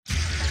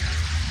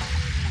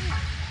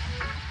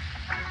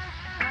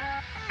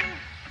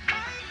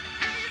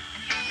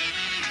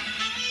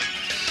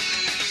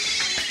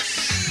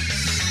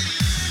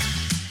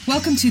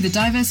Welcome to the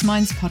Diverse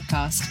Minds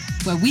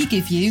podcast, where we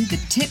give you the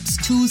tips,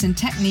 tools and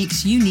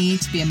techniques you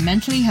need to be a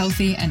mentally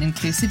healthy and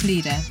inclusive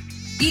leader.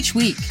 Each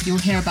week, you'll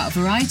hear about a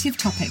variety of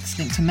topics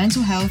linked to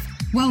mental health,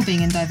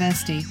 well-being and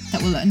diversity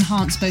that will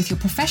enhance both your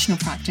professional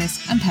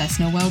practice and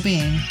personal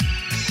well-being.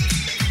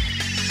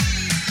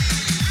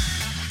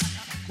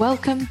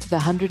 Welcome to the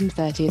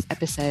 130th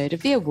episode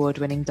of the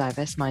award-winning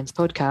Diverse Minds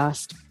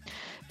podcast.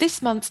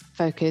 This month's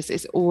focus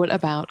is all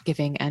about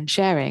giving and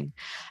sharing.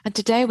 And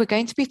today we're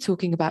going to be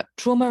talking about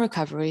trauma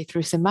recovery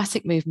through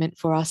somatic movement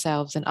for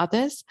ourselves and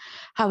others,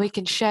 how we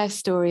can share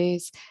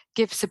stories,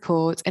 give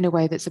support in a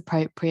way that's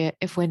appropriate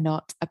if we're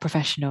not a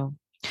professional.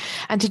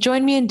 And to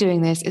join me in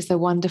doing this is the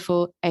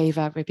wonderful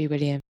Ava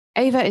Riby-Williams.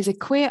 Ava is a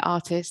queer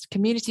artist,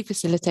 community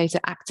facilitator,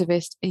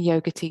 activist, and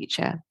yoga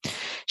teacher.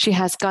 She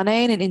has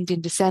Ghanaian and Indian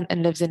descent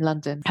and lives in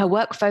London. Her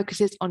work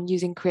focuses on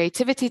using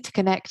creativity to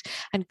connect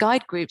and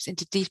guide groups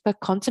into deeper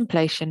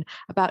contemplation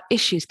about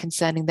issues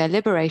concerning their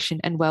liberation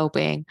and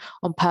well-being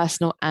on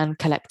personal and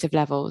collective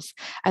levels.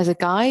 As a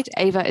guide,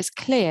 Ava is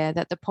clear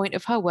that the point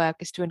of her work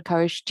is to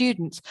encourage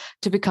students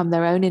to become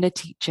their own inner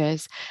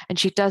teachers, and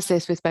she does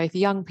this with both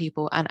young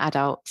people and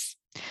adults.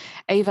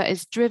 Ava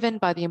is driven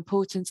by the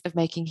importance of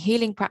making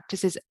healing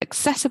practices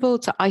accessible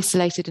to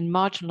isolated and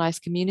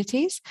marginalized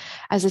communities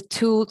as a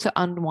tool to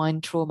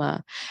unwind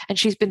trauma. And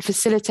she's been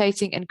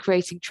facilitating and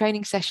creating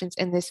training sessions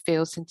in this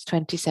field since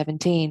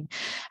 2017.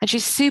 And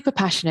she's super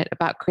passionate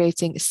about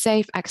creating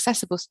safe,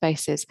 accessible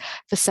spaces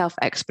for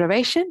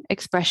self-exploration,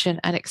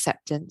 expression, and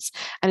acceptance,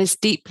 and is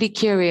deeply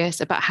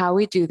curious about how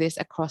we do this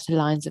across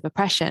lines of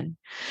oppression.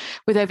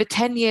 With over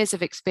 10 years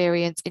of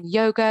experience in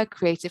yoga,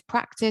 creative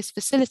practice,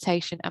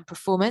 facilitation, and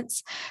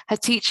performance, her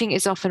teaching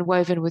is often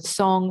woven with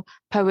song,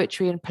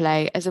 poetry, and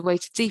play as a way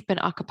to deepen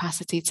our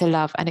capacity to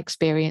love and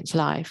experience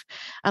life.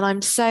 And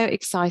I'm so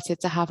excited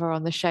to have her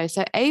on the show.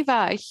 So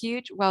Ava, a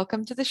huge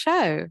welcome to the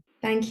show.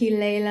 Thank you,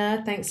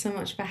 Layla. Thanks so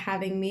much for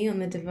having me on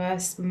the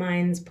Diverse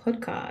Minds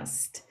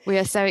podcast. We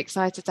are so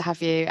excited to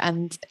have you.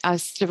 And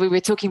we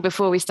were talking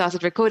before we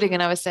started recording,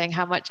 and I was saying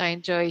how much I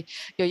enjoy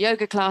your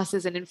yoga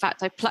classes. And in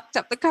fact, I plucked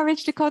up the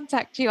courage to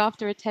contact you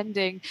after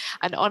attending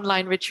an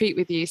online retreat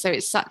with you. So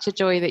it's such a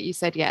joy that you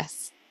said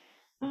yes.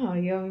 Oh,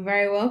 you're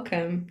very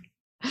welcome.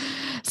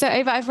 So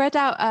Ava, I've read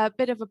out a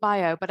bit of a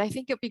bio, but I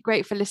think it'd be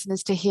great for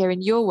listeners to hear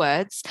in your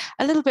words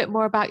a little bit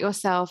more about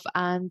yourself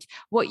and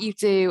what you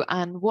do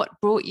and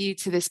what brought you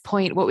to this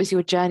point. What was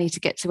your journey to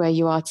get to where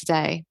you are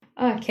today?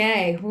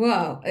 Okay,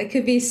 well, it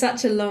could be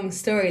such a long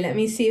story. Let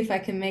me see if I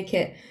can make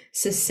it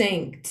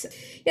succinct.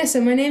 Yeah,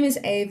 so my name is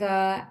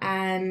Ava,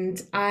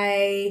 and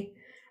I,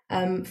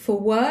 for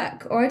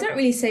work, or I don't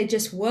really say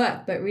just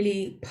work, but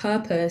really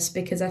purpose,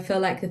 because I feel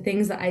like the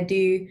things that I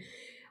do,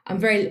 I'm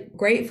very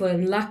grateful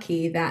and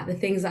lucky that the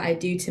things that I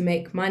do to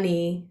make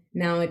money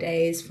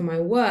nowadays for my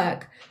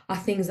work are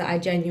things that I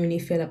genuinely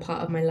feel are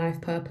part of my life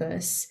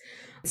purpose.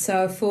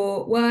 So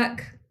for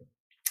work,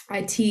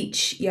 I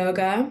teach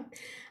yoga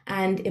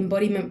and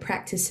embodiment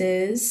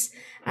practices.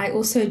 I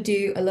also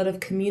do a lot of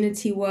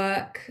community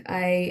work.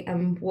 I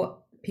am what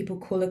people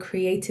call a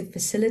creative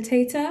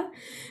facilitator,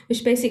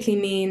 which basically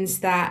means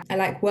that I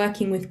like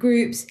working with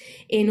groups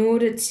in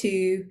order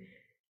to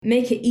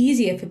make it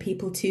easier for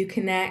people to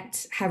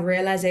connect, have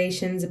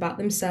realizations about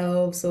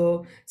themselves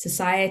or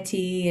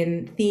society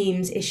and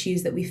themes,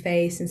 issues that we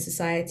face in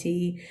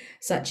society,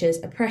 such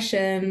as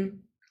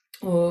oppression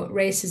or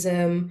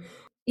racism.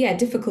 Yeah,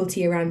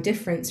 difficulty around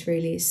difference,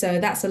 really. So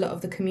that's a lot of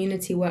the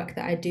community work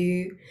that I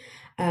do.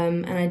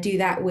 And I do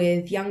that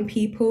with young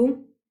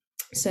people.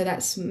 So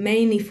that's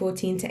mainly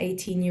 14 to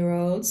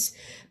 18-year-olds.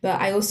 But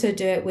I also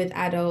do it with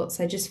adults.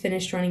 I just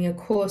finished running a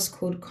course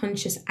called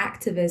Conscious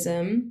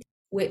Activism,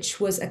 which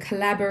was a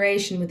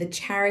collaboration with a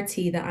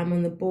charity that I'm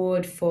on the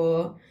board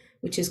for,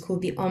 which is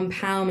called the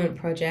Empowerment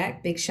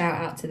Project. Big shout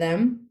out to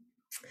them.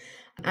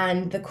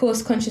 And the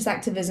course Conscious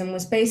Activism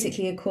was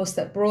basically a course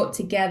that brought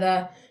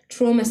together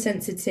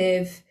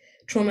trauma-sensitive,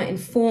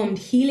 trauma-informed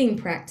healing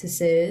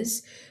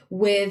practices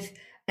with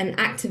an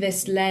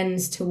activist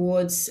lens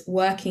towards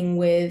working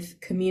with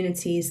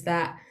communities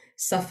that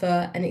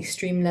suffer an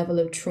extreme level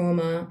of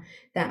trauma.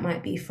 That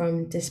might be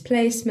from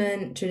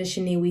displacement.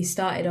 Traditionally, we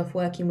started off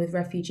working with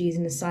refugees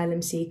and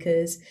asylum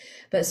seekers,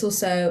 but it's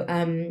also,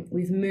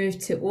 we've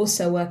moved to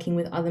also working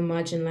with other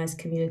marginalized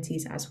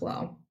communities as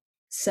well.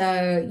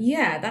 So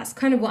yeah, that's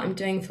kind of what I'm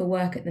doing for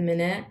work at the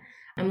minute.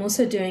 I'm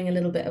also doing a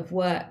little bit of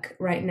work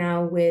right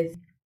now with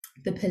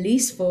the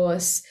police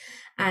force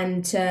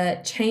and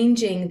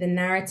changing the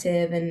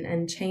narrative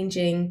and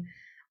changing,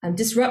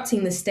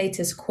 disrupting the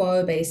status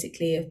quo,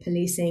 basically, of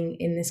policing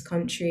in this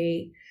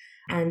country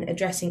and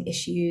addressing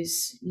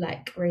issues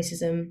like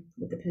racism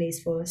with the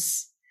police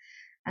force.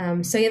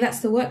 So yeah,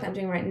 that's the work that I'm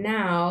doing right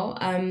now.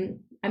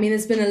 I mean,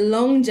 it's been a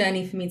long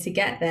journey for me to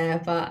get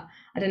there, but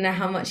I don't know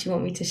how much you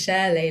want me to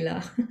share,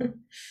 Layla.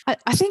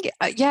 I think,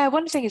 yeah,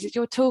 one thing is that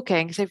you're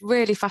talking, so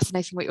really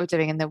fascinating what you're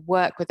doing and the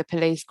work with the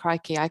police,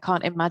 crikey. I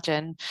can't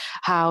imagine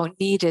how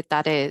needed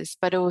that is,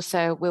 but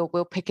also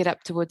we'll pick it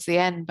up towards the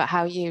end, but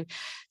how you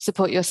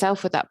support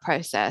yourself with that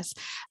process.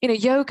 You know,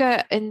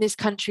 yoga in this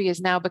country has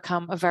now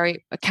become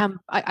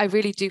I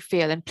really do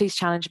feel, and please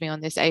challenge me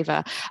on this,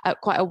 Ava,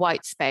 quite a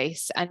white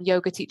space. And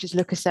yoga teachers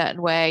look a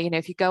certain way. You know,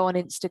 if you go on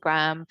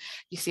Instagram,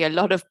 you see a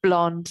lot of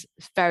blonde,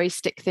 very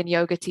stick thin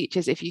yoga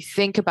teachers. If you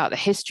think about the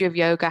history of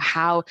yoga,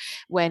 how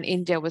when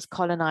India was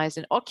colonized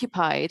and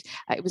occupied,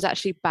 it was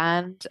actually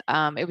banned.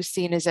 It was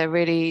seen as a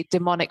really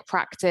demonic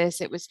practice.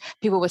 It was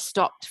people were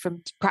stopped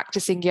from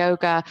practicing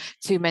yoga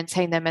to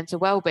maintain their mental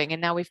well-being.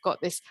 And now we've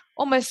got this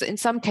almost, in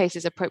some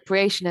cases,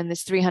 appropriation and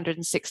this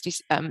 360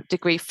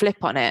 degree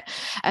flip on it.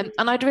 And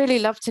I'd really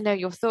love to know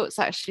your thoughts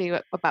actually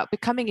about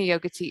becoming a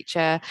yoga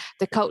teacher,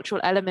 the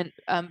cultural element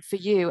for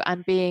you,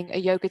 and being a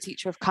yoga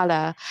teacher of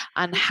color,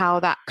 and how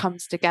that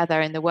comes together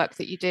in the work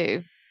that you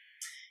do.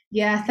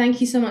 Yeah,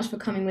 thank you so much for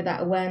coming with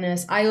that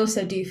awareness. I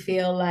also do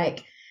feel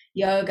like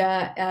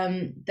yoga,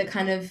 the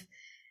kind of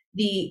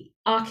the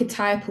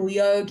archetypal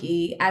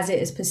yogi as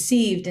it is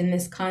perceived in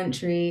this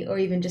country, or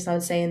even just I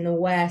would say in the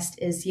West,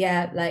 is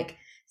like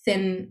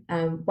thin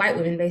white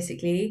women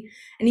basically.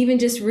 And even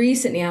just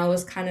recently, I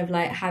was kind of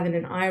like having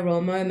an eye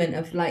roll moment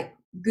of like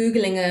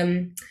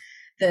Googling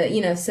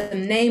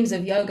some names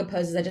of yoga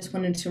poses. I just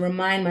wanted to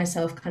remind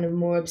myself kind of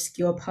more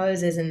obscure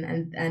poses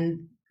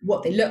and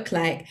what they look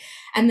like.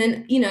 And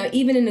then,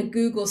 even in a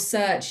Google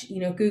search,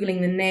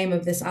 Googling the name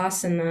of this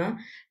asana,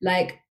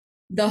 like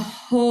the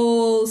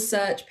whole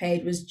search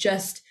page was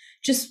just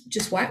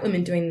white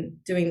women doing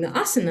the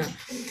asana.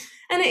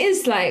 And it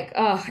is like,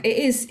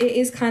 it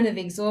is kind of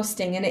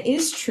exhausting. And it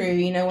is true,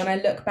 when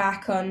I look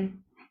back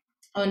on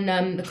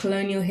the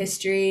colonial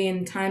history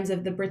and times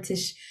of the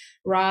British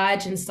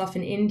Raj and stuff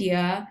in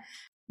India,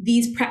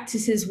 these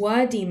practices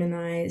were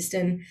demonized,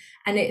 and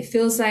it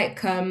feels like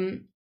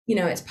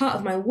it's part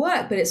of my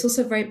work, but it's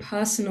also very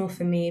personal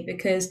for me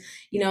because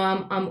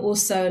I'm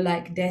also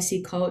like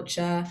Desi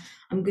culture.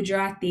 I'm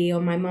Gujarati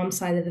on my mom's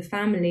side of the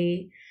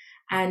family,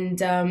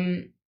 and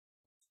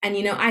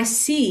I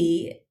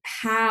see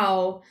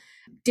how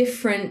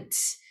different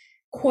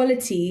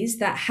qualities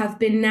that have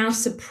been now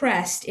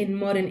suppressed in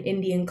modern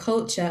Indian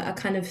culture are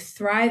kind of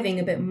thriving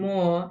a bit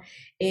more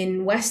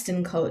in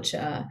Western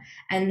culture.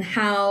 And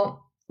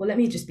how, well, let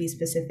me just be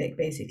specific,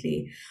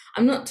 basically.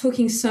 I'm not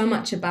talking so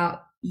much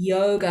about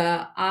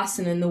yoga,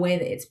 asana, and the way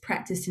that it's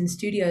practiced in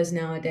studios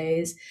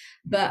nowadays,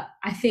 but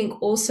I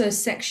think also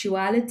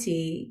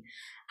sexuality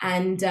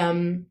and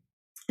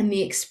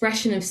the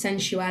expression of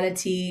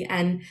sensuality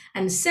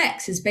and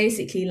sex is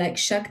basically like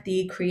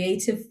Shakti,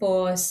 creative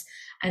force,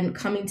 and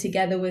coming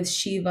together with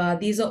Shiva.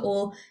 These are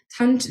all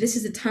this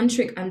is a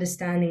tantric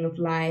understanding of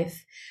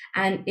life,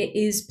 and it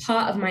is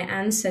part of my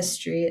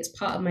ancestry. It's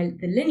part of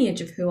the lineage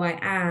of who I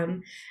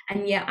am.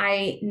 And yet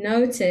I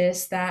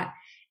notice that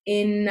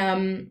in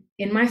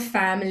my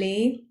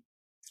family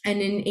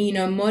and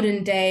in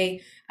modern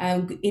day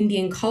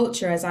Indian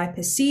culture as I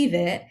perceive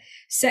it,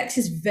 sex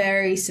is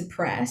very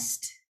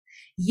suppressed.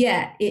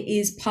 Yet it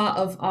is part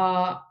of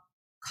our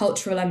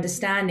cultural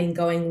understanding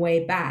going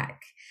way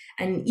back.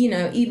 And,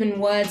 even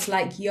words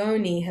like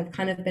yoni have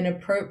kind of been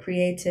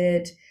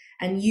appropriated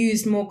and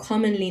used more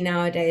commonly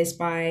nowadays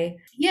by,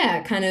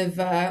 kind of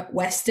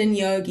Western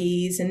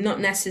yogis, and not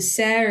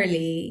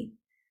necessarily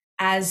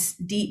as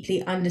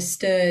deeply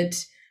understood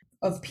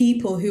of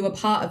people who are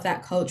part of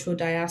that cultural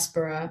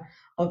diaspora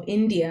of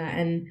India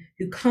and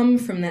who come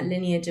from that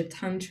lineage of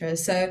Tantra.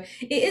 So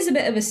it is a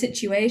bit of a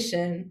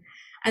situation.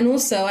 And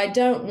also, I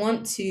don't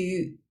want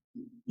to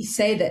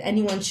say that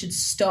anyone should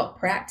stop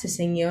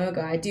practicing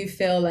yoga. I do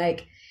feel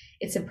like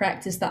it's a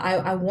practice that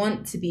I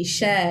want to be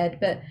shared,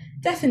 but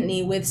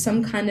definitely with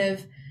some kind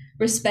of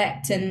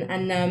respect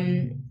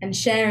and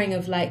sharing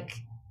of like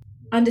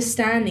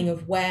understanding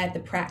of where the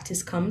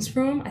practice comes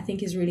from, I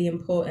think is really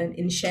important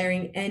in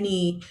sharing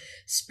any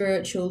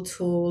spiritual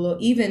tool, or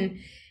even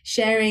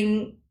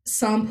sharing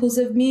samples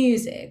of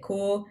music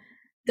or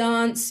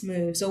dance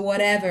moves or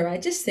whatever. I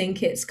just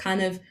think it's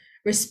kind of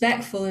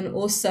respectful and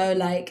also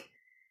like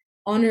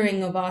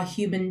honoring of our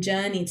human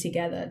journey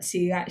together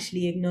to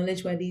actually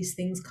acknowledge where these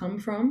things come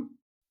from.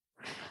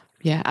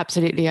 Yeah,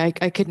 absolutely. I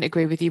couldn't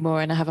agree with you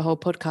more. And I have a whole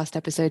podcast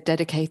episode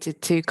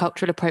dedicated to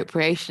cultural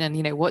appropriation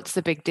and, what's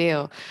the big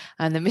deal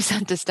and the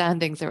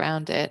misunderstandings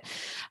around it.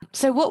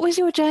 So what was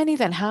your journey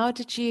then? How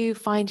did you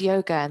find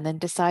yoga and then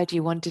decide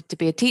you wanted to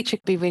be a teacher?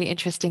 It'd be really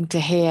interesting to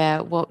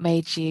hear what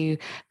made you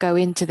go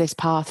into this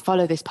path,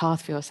 follow this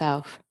path for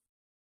yourself.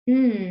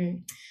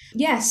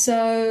 Yeah,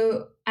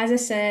 so as I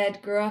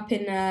said, grew up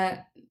in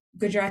a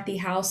Gujarati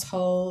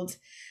household,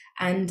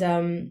 and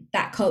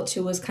that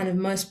culture was kind of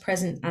most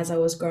present as I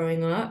was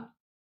growing up.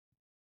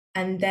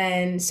 And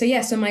then, so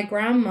my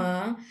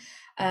grandma,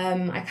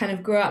 I kind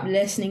of grew up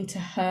listening to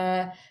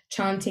her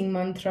chanting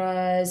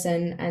mantras,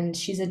 and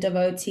she's a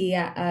devotee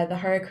at the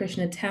Hare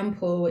Krishna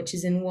temple, which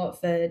is in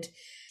Watford,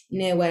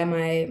 near where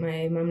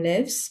my mum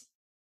lives.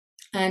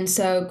 And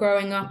so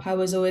growing up, I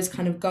was always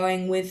kind of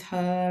going with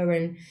her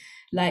and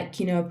like,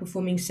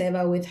 performing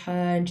seva with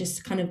her and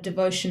just kind of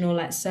devotional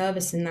like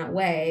service in that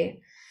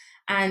way.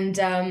 And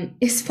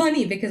it's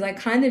funny because I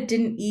kind of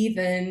didn't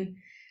even,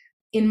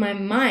 in my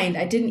mind,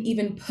 I didn't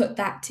even put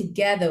that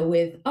together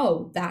with,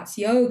 oh, that's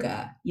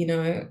yoga,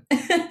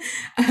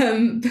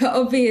 but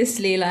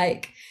obviously,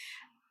 like,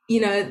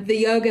 the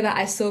yoga that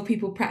I saw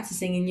people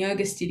practicing in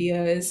yoga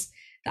studios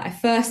that I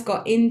first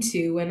got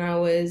into when I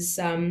was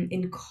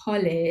in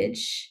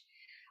college,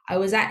 I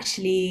was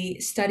actually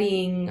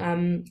studying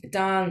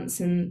dance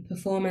and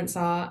performance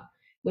art,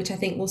 which I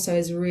think also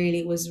was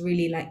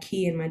really like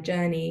key in my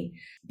journey.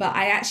 But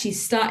I actually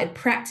started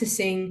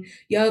practicing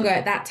yoga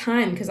at that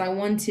time because I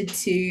wanted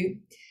to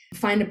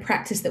find a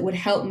practice that would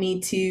help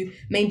me to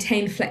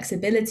maintain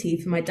flexibility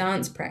for my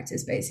dance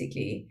practice,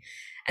 basically.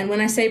 And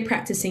when I say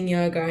practicing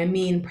yoga, I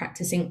mean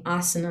practicing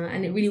asana,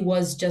 and it really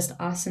was just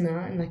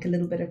asana and like a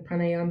little bit of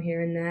pranayama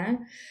here and there.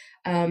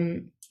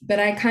 But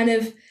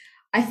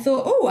I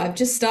thought, oh, I've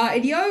just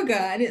started yoga.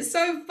 And it's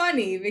so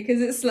funny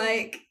because it's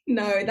like,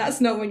 no, that's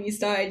not when you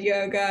started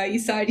yoga. You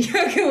started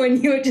yoga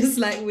when you were just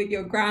like with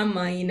your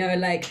grandma,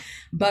 like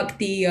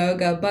bhakti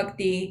yoga.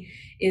 Bhakti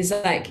is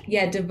like,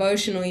 yeah,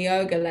 devotional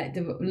yoga, like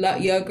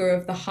yoga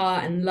of the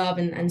heart and love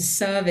and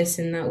service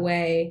in that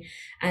way.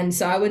 And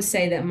so I would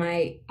say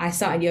that I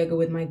started yoga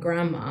with my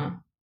grandma,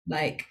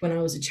 like when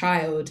I was a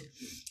child.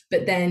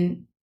 But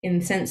then in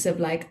the sense of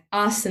like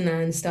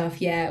asana and stuff,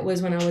 yeah, it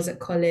was when I was at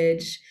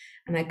college.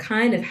 And I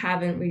kind of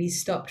haven't really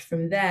stopped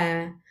from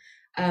there.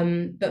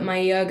 But my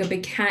yoga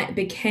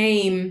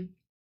became,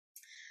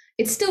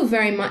 it's still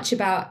very much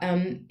about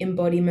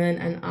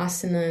embodiment and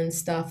asana and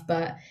stuff,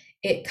 but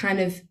it kind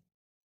of,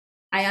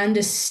 I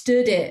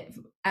understood it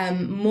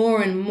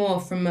more and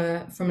more from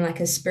like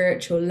a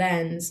spiritual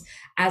lens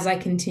as I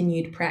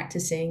continued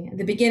practicing. At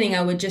the beginning,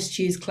 I would just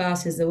choose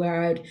classes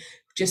where I would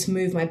just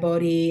move my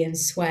body and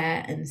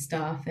sweat and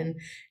stuff, and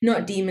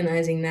not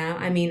demonizing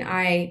that. I mean,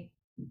 I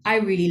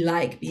really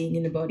like being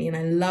in the body and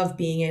I love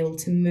being able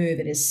to move.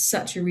 It is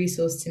such a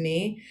resource to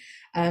me.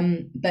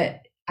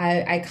 But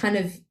I kind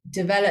of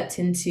developed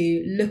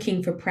into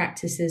looking for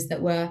practices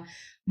that were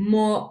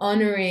more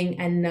honoring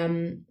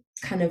and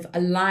kind of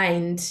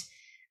aligned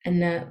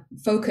and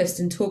focused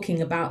and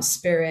talking about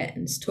spirit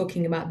and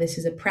talking about this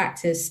as a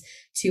practice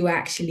to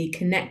actually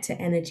connect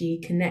to energy,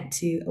 connect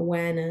to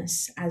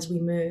awareness as we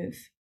move.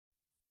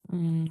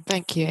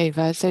 Thank you,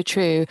 Ava. So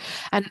true.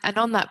 And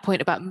on that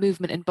point about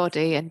movement and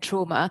body and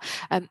trauma,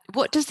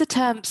 what does the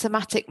term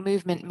somatic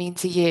movement mean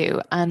to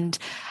you? And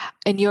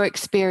in your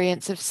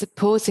experience of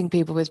supporting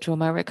people with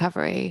trauma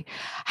recovery,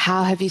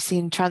 how have you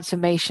seen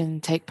transformation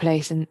take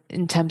place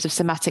in terms of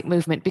somatic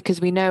movement?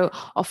 Because we know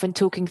often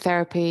talking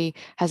therapy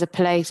has a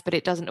place, but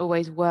it doesn't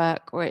always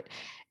work, or it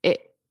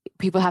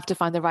people have to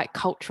find the right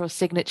cultural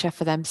signature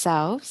for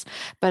themselves.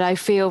 But I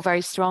feel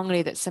very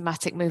strongly that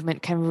somatic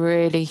movement can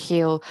really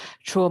heal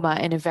trauma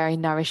in a very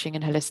nourishing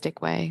and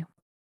holistic way.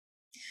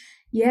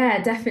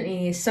 Yeah,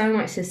 definitely. So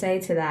much to say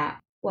to that.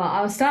 Well,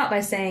 I'll start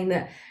by saying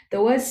that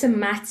the word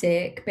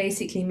somatic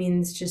basically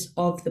means just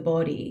of the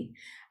body.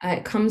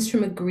 It comes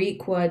from a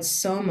Greek word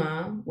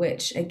soma,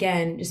 which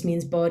again just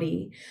means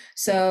body.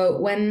 So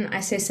when I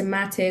say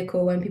somatic,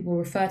 or when people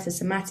refer to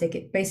somatic,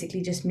 it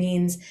basically just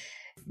means,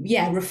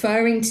 yeah,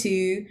 referring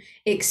to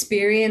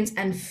experience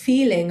and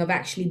feeling of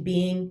actually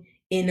being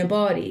in a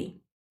body,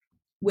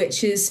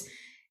 which is,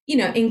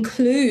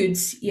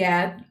 includes,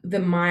 yeah, the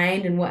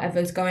mind and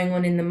whatever's going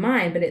on in the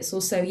mind, but it's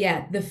also,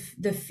 yeah,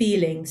 the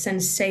feeling,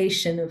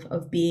 sensation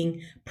of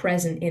being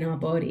present in our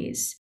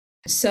bodies.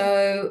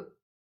 So,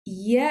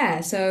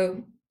 yeah,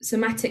 so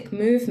somatic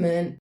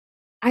movement,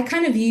 I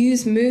kind of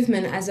use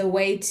movement as a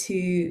way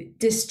to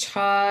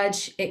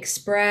discharge,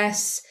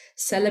 express,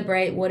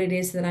 celebrate what it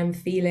is that I'm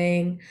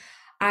feeling.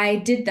 I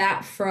did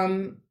that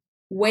from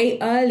way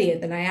earlier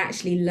than I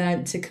actually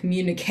learned to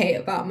communicate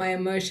about my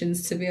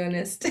emotions, to be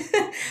honest.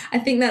 I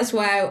think that's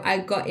why I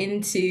got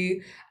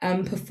into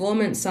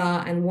performance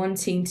art and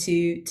wanting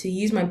to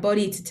use my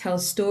body to tell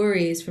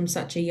stories from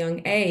such a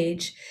young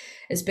age,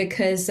 is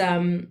because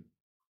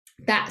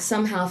that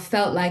somehow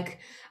felt like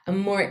a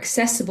more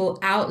accessible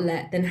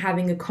outlet than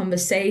having a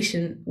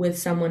conversation with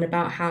someone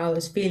about how I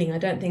was feeling. I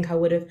don't think I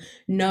would have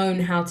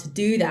known how to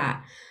do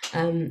that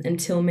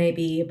until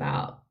maybe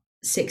about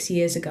 6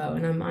 years ago,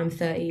 and I'm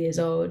 30 years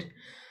old.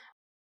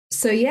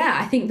 So yeah,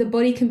 I think the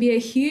body can be a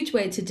huge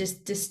way to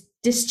just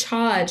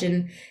discharge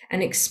and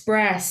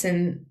express,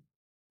 and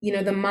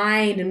the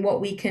mind and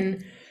what we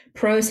can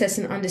process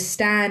and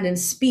understand and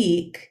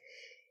speak.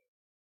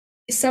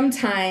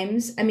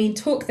 Sometimes, I mean,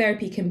 talk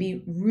therapy can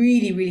be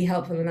really, really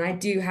helpful, and I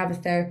do have a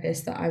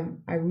therapist that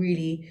I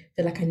really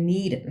feel like I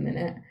need at the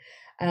minute.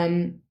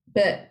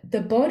 But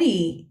the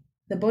body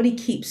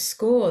keeps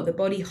score. The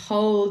body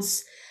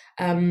holds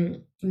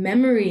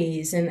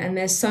memories, and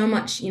there's so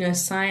much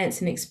science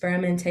and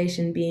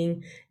experimentation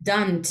being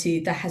done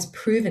that has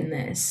proven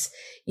this.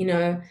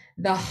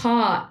 The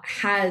heart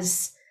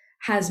has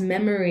has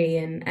memory,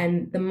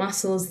 and the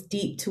muscles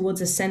deep towards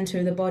the center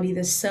of the body,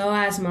 the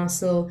psoas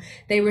muscle,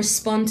 they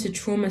respond to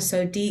trauma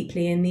so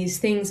deeply, and these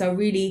things are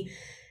really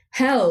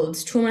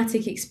held,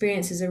 traumatic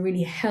experiences are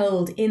really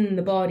held in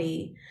the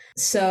body.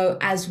 So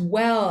as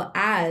well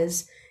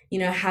as,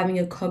 having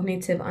a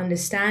cognitive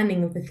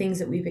understanding of the things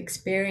that we've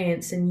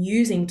experienced and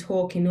using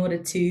talk in order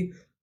to,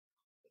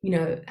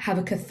 have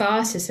a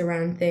catharsis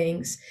around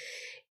things,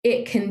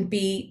 it can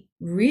be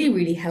really,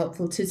 really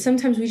helpful to,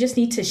 sometimes we just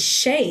need to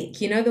shake,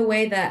 the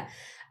way that,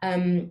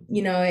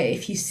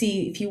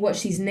 if you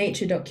watch these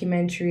nature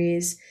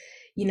documentaries,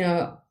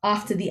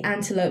 after the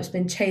antelope's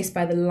been chased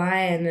by the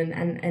lion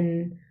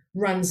and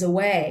runs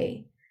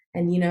away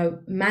and,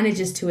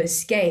 manages to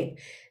escape,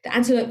 the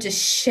antelope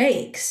just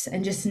shakes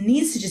and just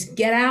needs to just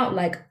get out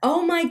like,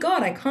 oh my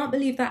God, I can't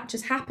believe that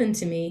just happened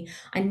to me.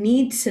 I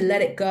need to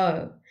let it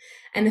go.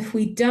 And if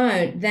we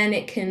don't, then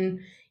it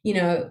can,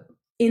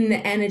 in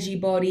the energy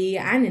body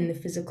and in the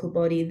physical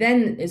body,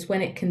 then is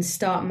when it can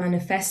start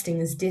manifesting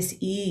as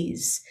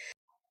dis-ease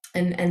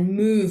and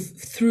move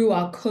through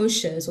our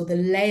koshas, or the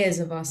layers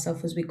of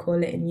ourself, as we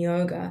call it in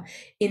yoga,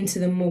 into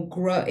the more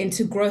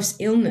into gross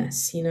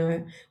illness,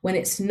 when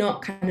it's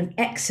not kind of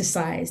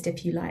exercised,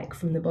 if you like,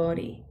 from the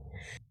body.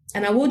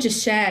 And I will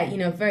just share,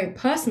 a very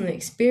personal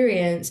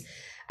experience.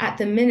 At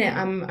the minute,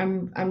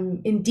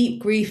 I'm in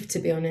deep grief, to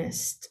be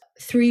honest.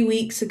 3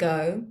 weeks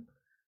ago,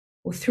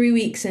 or 3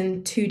 weeks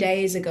and 2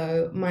 days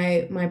ago,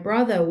 my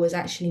brother was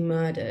actually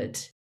murdered.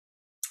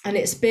 And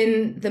it's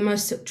been the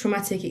most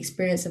traumatic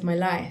experience of my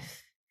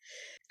life.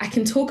 I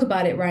can talk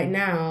about it right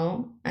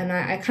now, and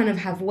I kind of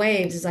have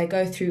waves as I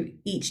go through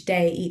each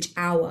day, each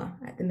hour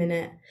at the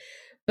minute.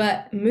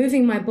 But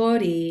moving my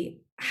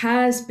body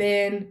has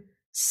been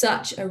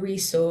such a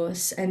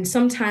resource. And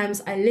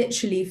sometimes I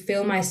literally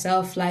feel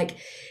myself like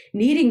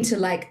needing to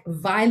like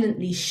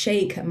violently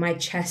shake at my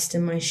chest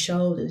and my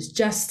shoulders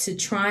just to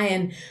try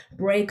and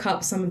break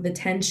up some of the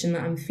tension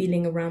that I'm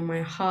feeling around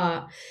my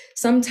heart.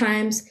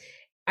 Sometimes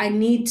I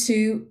need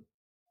to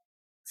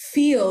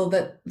feel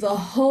that the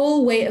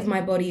whole weight of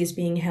my body is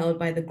being held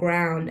by the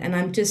ground, and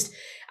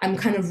I'm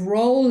kind of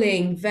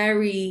rolling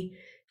very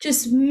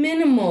just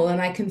minimal,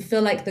 and I can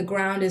feel like the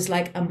ground is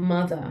like a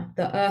mother.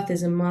 The earth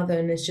is a mother,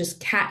 and it's just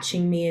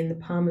catching me in the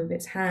palm of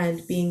its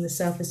hand, being the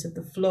surface of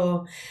the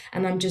floor,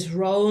 and I'm just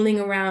rolling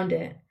around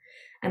it,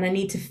 and I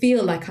need to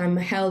feel like I'm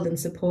held and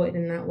supported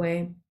in that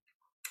way.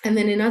 And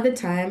then in other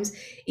times,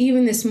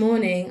 even this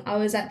morning, I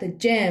was at the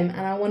gym and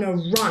I want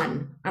to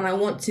run, and I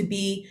want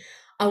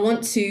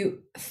to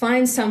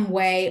find some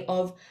way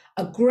of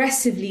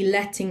aggressively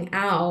letting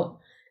out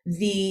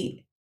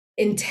the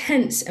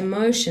intense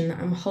emotion that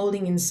I'm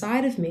holding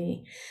inside of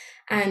me.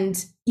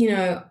 And,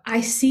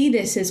 I see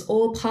this as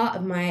all part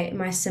of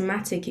my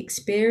somatic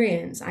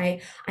experience. I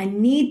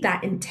need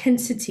that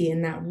intensity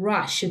and that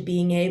rush of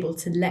being able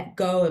to let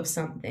go of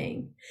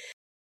something.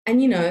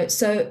 And,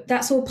 so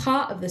that's all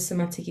part of the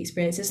somatic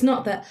experience. It's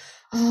not that,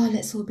 oh,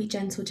 let's all be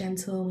gentle,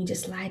 and we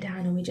just lie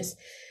down and we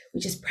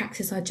just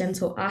practice our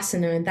gentle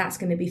asana and that's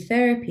going to be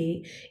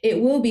therapy.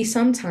 It will be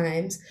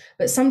sometimes,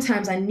 but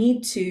sometimes I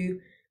need to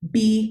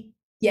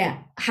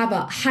have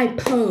a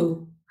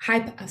hyper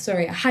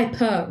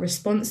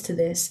response to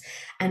this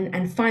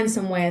and find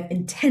some way of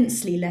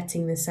intensely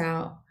letting this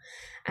out.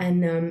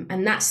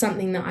 And that's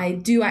something that I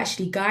do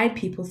actually guide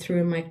people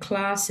through in my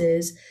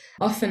classes.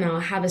 Often I'll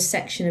have a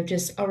section of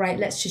just, all right,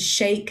 let's just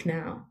shake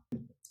now.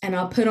 And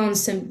I'll put on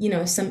some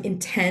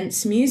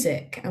intense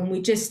music.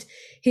 And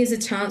here's a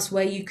chance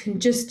where you can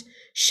just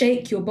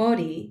shake your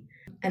body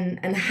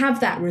and have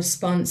that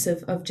response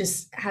of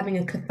just having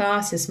a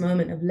catharsis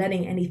moment of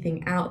letting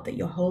anything out that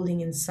you're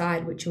holding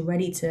inside, which you're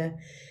ready to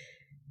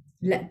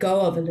let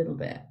go of a little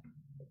bit.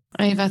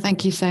 Ava,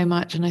 thank you so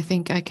much. And I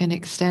think I can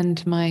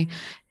extend my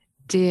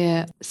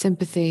dear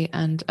sympathy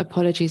and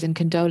apologies and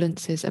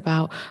condolences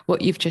about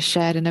what you've just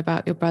shared and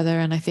about your brother.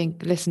 And I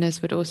think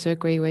listeners would also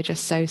agree, we're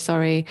just so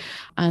sorry.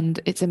 And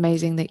it's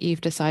amazing that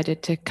you've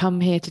decided to come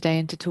here today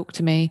and to talk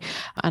to me.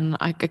 And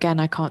I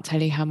can't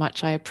tell you how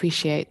much I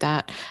appreciate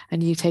that,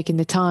 and you taking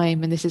the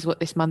time. And this is what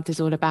this month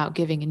is all about,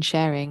 giving and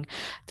sharing,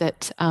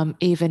 that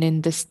even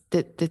in this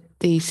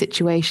the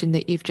situation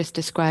that you've just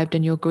described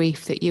and your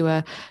grief, that you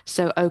are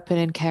so open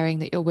and caring,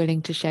 that you're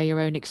willing to share your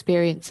own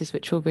experiences,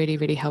 which will really,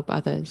 really help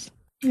others.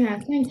 Yeah,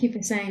 thank you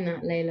for saying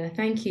that, Layla.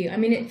 Thank you. I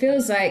mean, it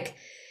feels like,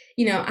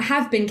 I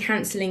have been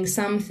canceling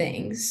some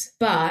things,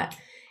 but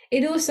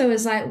it also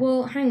is like,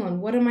 well, hang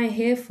on, what am I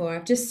here for?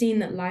 I've just seen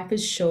that life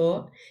is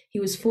short. He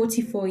was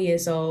 44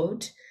 years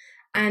old.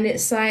 And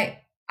it's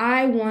like,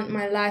 I want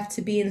my life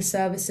to be in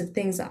service of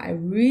things that I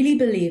really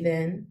believe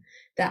in,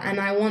 and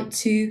I want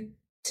to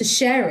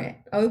share it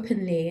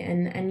openly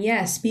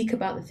and speak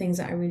about the things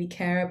that I really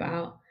care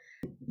about.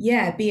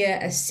 Yeah, be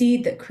a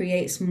seed that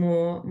creates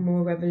more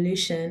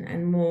revolution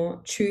and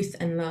more truth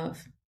and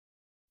love.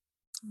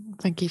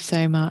 Thank you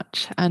so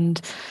much.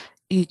 And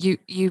you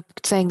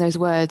saying those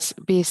words,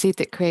 be a seed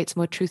that creates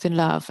more truth and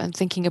love, and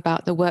thinking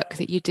about the work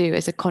that you do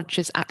as a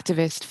conscious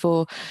activist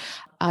for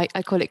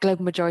I call it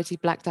global majority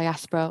Black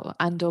diaspora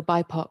and or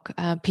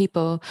BIPOC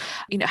people.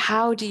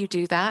 How do you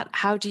do that?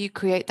 How do you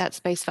create that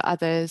space for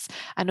others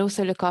and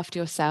also look after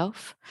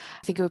yourself?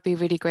 I think it would be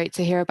really great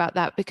to hear about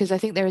that, because I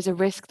think there is a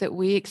risk that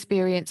we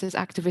experience as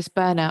activists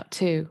burnout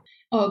too.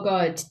 Oh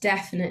God,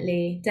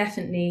 definitely,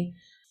 definitely.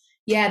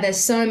 Yeah, there's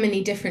so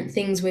many different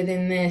things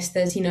within this.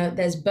 There's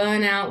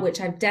burnout,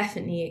 which I've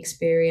definitely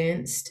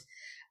experienced.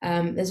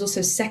 There's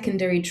also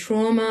secondary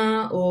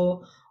trauma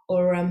or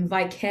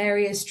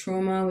vicarious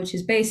trauma, which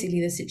is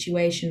basically the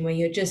situation where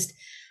you're just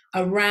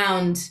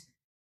around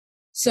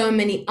so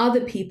many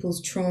other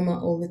people's trauma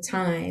all the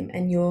time,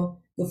 and you're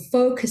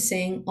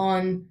focusing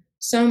on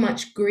so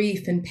much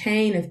grief and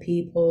pain of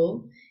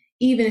people,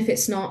 even if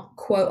it's not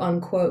quote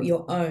unquote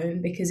your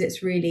own, because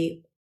it's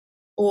really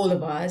all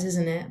of ours,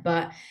 isn't it?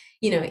 But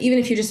even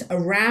if you're just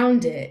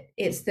around it,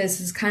 there's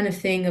this kind of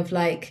thing of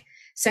like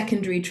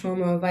secondary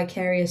trauma or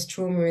vicarious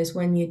trauma is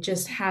when you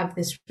just have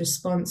this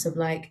response of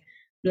like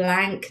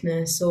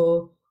blankness,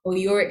 or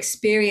you're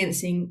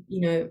experiencing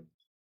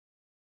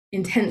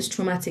intense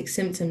traumatic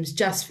symptoms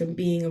just from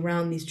being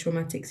around these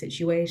traumatic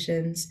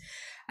situations.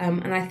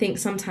 And I think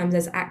sometimes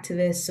as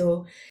activists,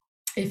 or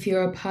if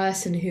you're a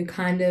person who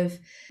kind of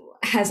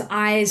has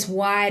eyes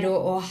wide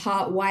or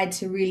heart wide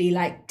to really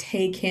like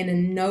take in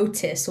and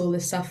notice all the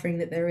suffering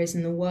that there is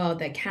in the world,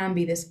 there can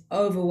be this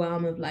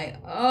overwhelm of like,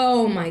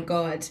 oh my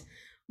God,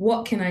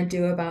 what can I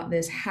do about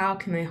this? How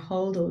can I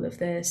hold all of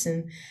this?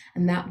 And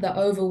that the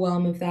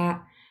overwhelm of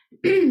that,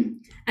 and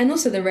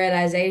also the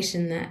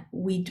realization that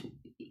we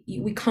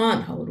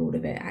can't hold all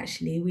of it.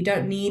 Actually, we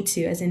don't need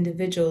to, as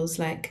individuals,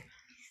 like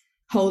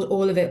hold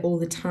all of it all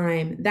the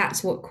time.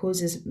 That's what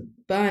causes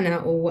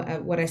burnout, or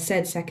what I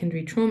said,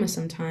 secondary trauma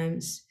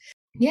sometimes.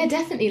 Yeah,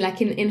 definitely.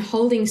 Like in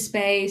holding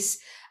space,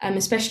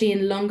 especially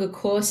in longer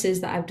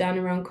courses that I've done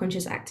around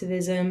conscious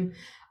activism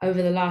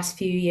over the last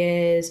few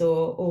years,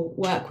 or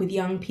work with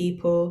young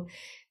people,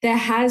 there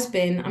has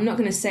been, I'm not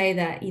going to say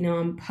that,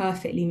 I'm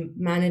perfectly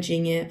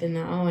managing it and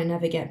that, oh, I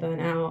never get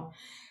burnt out.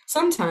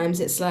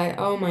 Sometimes it's like,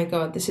 oh my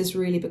God, this has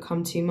really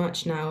become too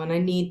much now, and I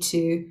need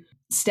to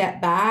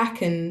step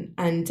back and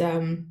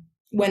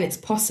when it's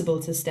possible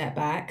to step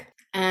back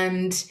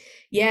and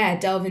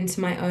delve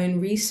into my own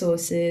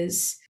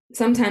resources.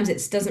 Sometimes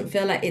it doesn't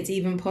feel like it's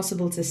even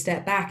possible to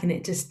step back, and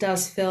it just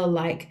does feel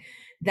like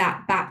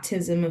that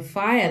baptism of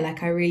fire.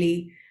 Like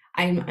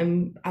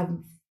I'm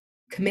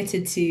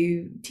committed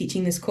to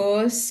teaching this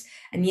course,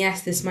 and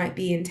yes, this might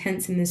be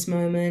intense in this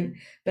moment,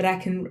 but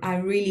I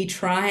really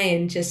try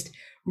and just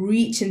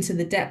reach into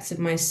the depths of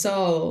my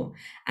soul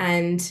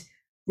and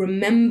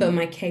remember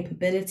my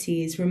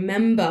capabilities,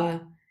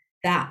 remember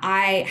that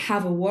I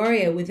have a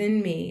warrior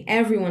within me.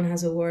 Everyone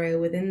has a warrior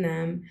within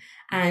them.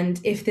 And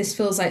if this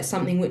feels like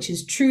something which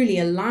is truly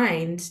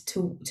aligned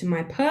to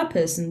my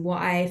purpose and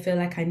what I feel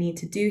like I need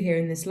to do here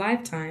in this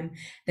lifetime,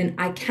 then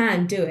I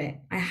can do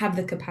it. I have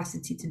the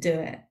capacity to do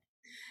it.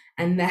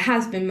 And there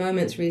has been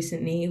moments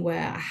recently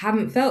where I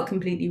haven't felt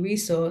completely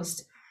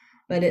resourced,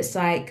 but it's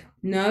like,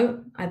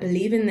 no, I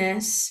believe in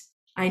this.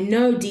 I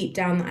know deep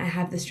down that I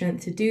have the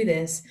strength to do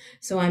this.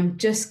 So I'm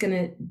just going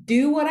to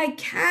do what I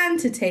can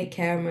to take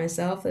care of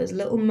myself. Those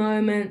little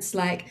moments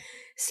like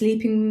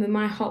sleeping with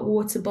my hot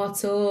water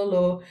bottle,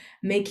 or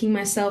making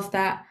myself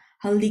that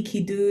haldi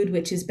ki doodh,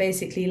 which is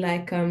basically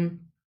like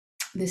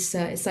this,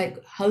 it's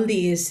like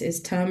haldi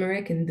is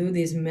turmeric and doodh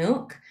is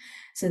milk.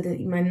 So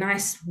that my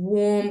nice,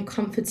 warm,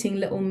 comforting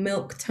little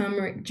milk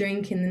turmeric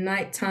drink in the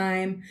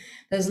nighttime,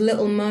 those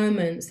little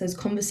moments, those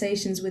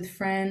conversations with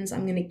friends.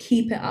 I'm going to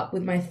keep it up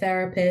with my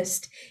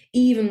therapist,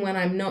 even when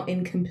I'm not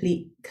in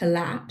complete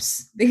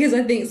collapse. Because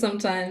I think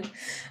sometimes,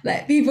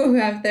 like people who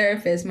have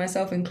therapists,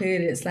 myself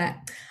included, it's like,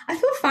 I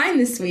feel fine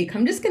this week,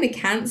 I'm just going to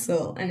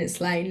cancel. And it's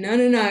like, no,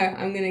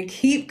 I'm going to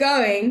keep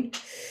going.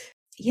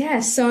 Yeah,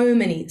 so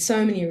many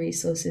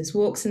resources.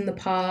 Walks in the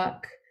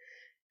park.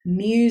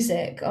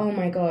 Music, oh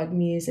my God,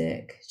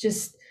 music.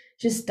 Just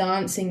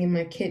dancing in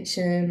my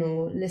kitchen,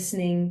 or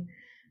listening,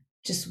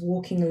 just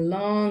walking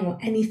along, or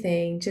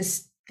anything,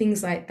 just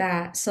things like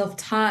that.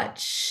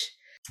 Self-touch,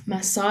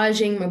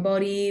 massaging my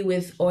body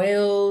with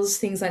oils,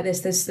 things like this.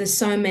 There's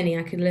so many.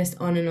 I could list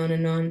on and on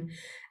and on.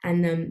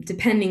 And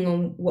depending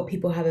on what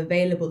people have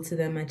available to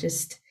them,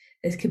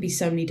 there could be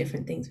so many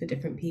different things for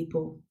different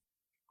people.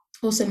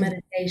 Also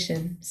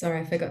meditation.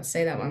 Sorry, I forgot to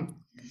say that one.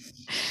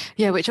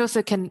 Yeah, which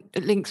also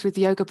links with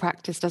yoga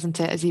practice, doesn't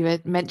it? As you were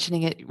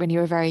mentioning it when you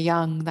were very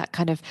young, that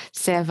kind of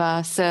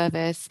seva,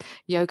 service,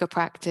 yoga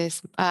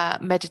practice,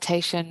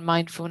 meditation,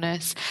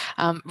 mindfulness,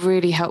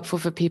 really helpful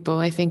for people.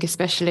 I think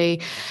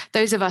especially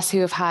those of us who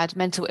have had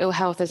mental ill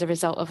health as a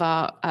result of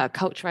our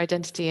culture,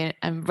 identity,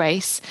 and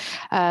race.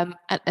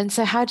 And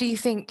so how do you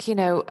think,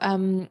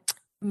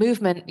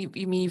 movement,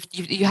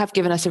 you have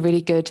given us a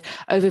really good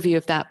overview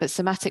of that, but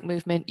somatic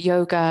movement,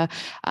 yoga,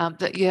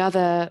 the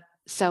other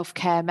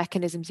self-care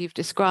mechanisms you've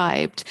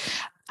described,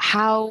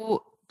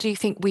 how do you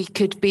think we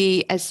could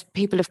be, as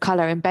people of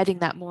color, embedding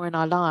that more in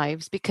our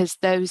lives, because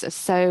those are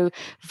so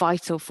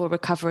vital for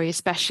recovery,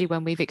 especially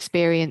when we've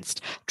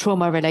experienced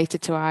trauma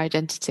related to our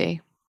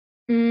identity?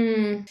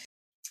 Mm,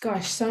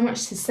 gosh, so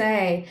much to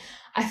say.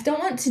 I don't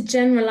want to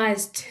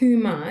generalize too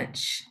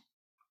much,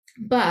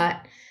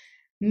 but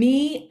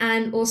me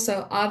and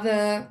also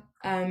other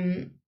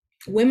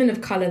women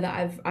of color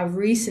that I've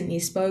recently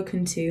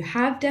spoken to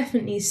have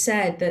definitely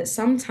said that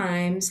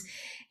sometimes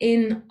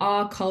in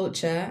our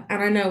culture,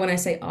 and I know when I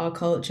say our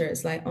culture,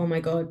 it's like, oh my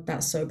God,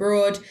 that's so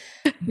broad,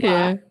 but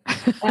Yeah.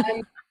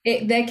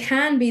 there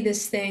can be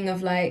this thing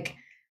of like,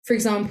 for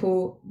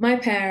example, my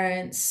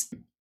parents,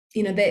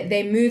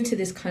 they moved to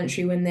this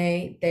country when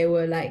they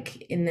were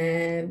like in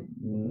their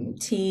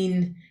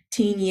teen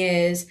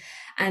years,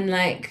 and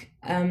like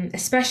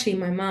especially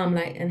my mom,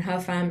 like, and her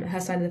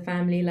side of the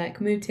family,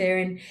 like, moved here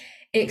in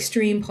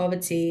extreme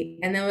poverty,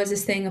 and there was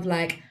this thing of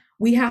like,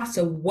 we have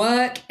to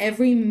work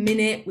every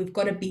minute, we've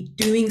got to be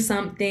doing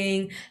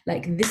something,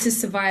 like, this is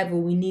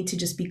survival, we need to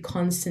just be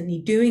constantly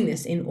doing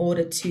this in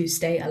order to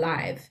stay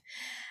alive.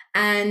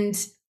 And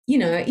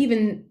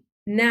even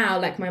now,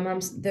 like, my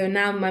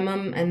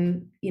mum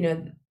and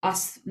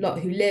us lot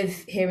who live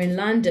here in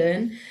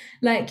London,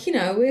 like,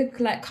 we're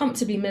like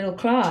comfortably middle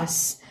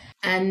class.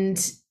 And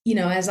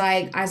as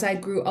I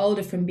grew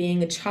older from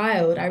being a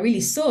child, I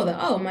really saw that,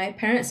 oh, my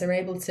parents are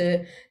able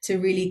to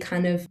really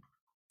kind of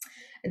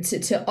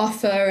to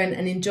offer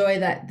and enjoy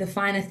that, the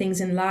finer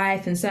things in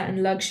life and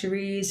certain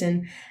luxuries,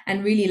 and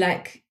really,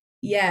 like,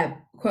 yeah,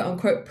 quote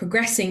unquote,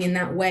 progressing in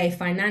that way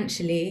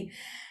financially.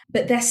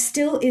 But there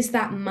still is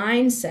that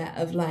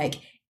mindset of like,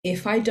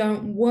 if I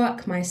don't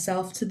work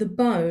myself to the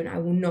bone, I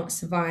will not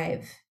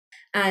survive.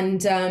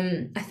 And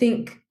I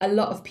think a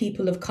lot of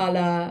people of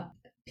color,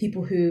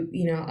 people who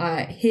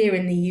are here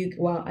in the UK.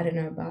 Well, I don't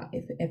know about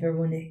if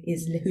everyone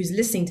is who's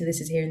listening to this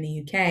is here in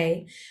the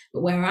UK,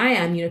 but where I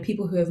am,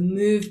 people who have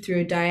moved through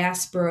a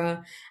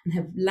diaspora and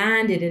have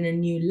landed in a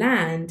new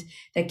land,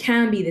 there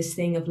can be this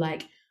thing of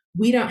like,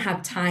 we don't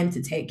have time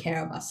to take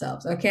care of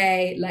ourselves,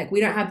 okay? Like,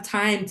 we don't have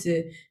time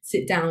to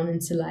sit down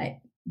and to like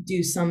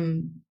do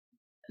some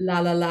la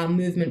la la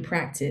movement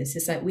practice.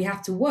 It's like we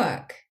have to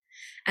work.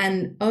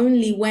 And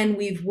only when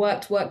we've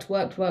worked,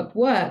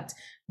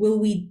 will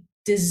we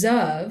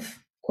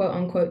deserve, quote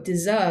unquote,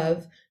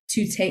 deserve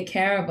to take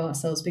care of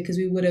ourselves, because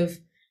we would have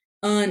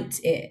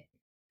earned it.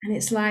 And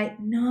it's like,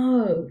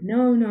 no,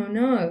 no, no,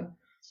 no.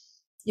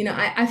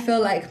 I feel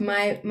like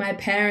my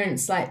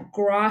parents, like,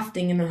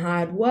 grafting and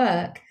hard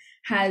work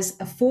has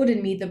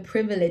afforded me the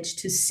privilege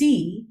to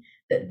see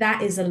that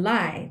that is a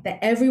lie, that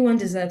everyone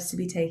deserves to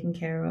be taken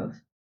care of.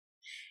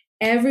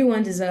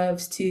 Everyone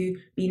deserves to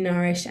be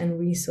nourished and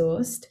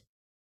resourced.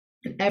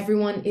 And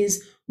everyone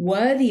is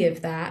worthy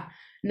of that,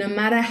 no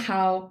matter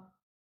how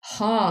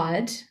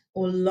hard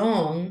or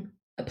long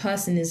a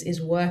person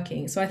is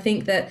working. So I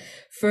think that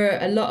for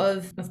a lot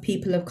of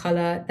people of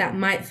color, that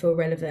might feel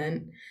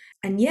relevant.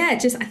 And yeah,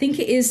 just I think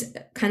it is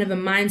kind of a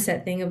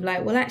mindset thing of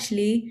like, well,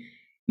 actually,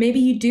 maybe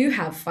you do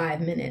have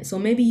 5 minutes, or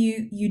maybe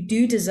you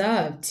do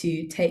deserve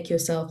to take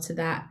yourself to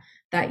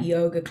that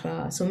yoga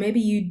class, or maybe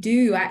you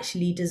do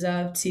actually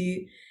deserve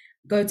to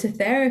go to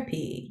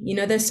therapy.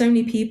 There's so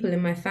many people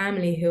in my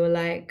family who are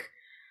like,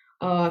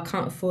 oh, I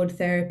can't afford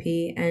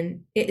therapy.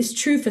 And it is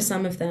true for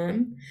some of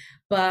them,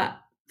 but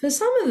for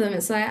some of them,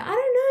 it's like, I don't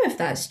know if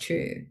that's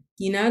true.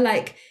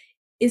 Like,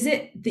 is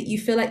it that you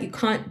feel like you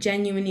can't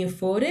genuinely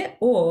afford it?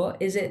 Or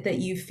is it that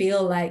you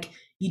feel like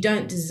you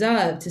don't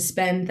deserve to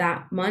spend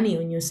that money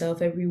on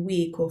yourself every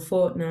week or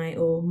fortnight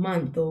or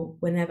month or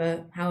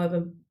whenever,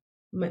 however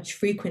much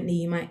frequently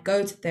you might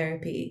go to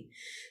therapy?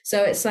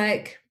 So it's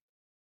like,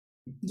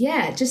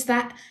 yeah, just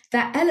that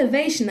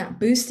elevation, that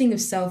boosting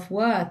of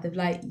self-worth, of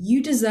like,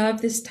 you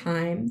deserve this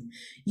time,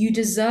 you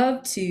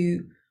deserve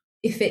to,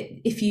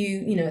 if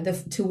you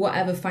to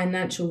whatever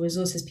financial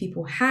resources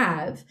people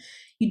have,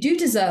 you do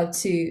deserve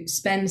to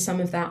spend some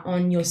of that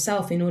on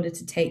yourself in order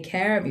to take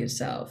care of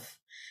yourself,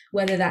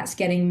 whether that's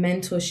getting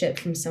mentorship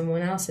from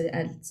someone else,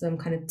 some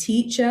kind of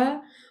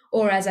teacher,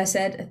 or, as I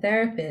said, a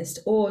therapist,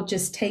 or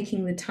just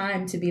taking the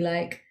time to be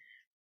like,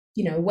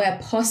 where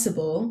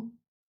possible.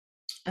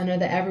 I know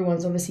that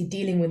everyone's obviously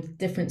dealing with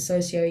different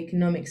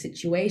socioeconomic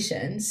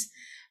situations,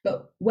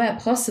 but where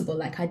possible,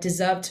 like, I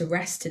deserve to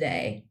rest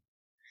today.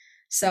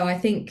 So I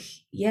think,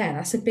 yeah,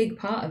 that's a big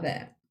part of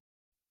it.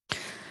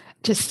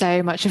 Just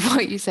so much of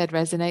what you said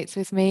resonates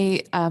with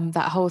me.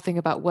 That whole thing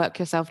about work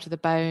yourself to the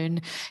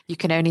bone. You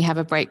can only have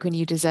a break when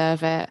you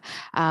deserve it.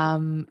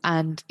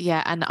 And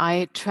yeah, and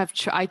I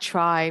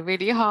try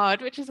really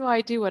hard, which is why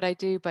I do what I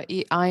do. But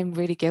I'm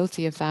really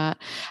guilty of that.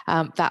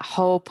 That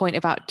whole point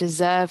about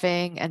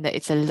deserving, and that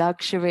it's a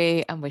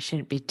luxury, and we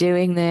shouldn't be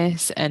doing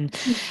this. And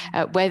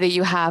whether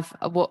you have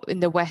what in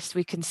the West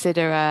we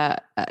consider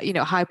a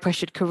high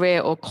pressured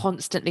career, or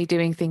constantly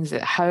doing things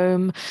at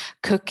home,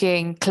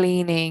 cooking,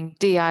 cleaning,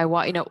 DIY,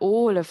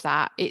 all of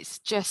that, it's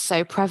just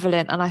so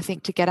prevalent. And I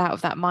think to get out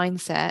of that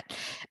mindset,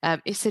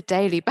 it's a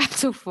daily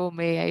battle for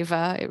me,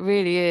 Ava. It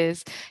really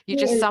is. You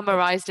just Yeah.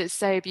 summarized it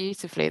so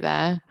beautifully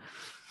there.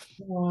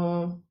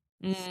 Oh,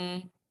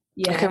 Mm, I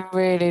yeah. can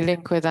really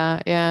link with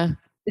that. Yeah.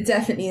 It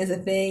definitely is a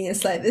thing.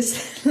 It's like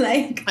this,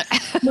 like,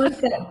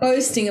 constant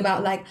boasting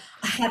about, like,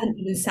 I haven't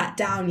even sat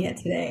down yet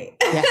today.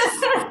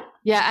 Yes.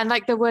 Yeah, and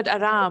like the word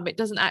aram, it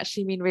doesn't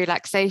actually mean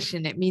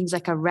relaxation. It means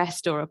like a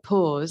rest or a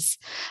pause.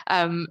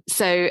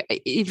 So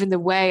even the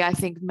way I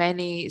think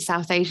many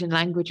South Asian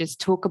languages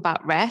talk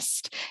about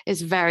rest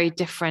is very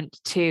different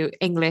to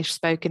English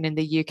spoken in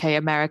the UK,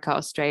 America,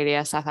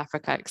 Australia, South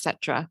Africa,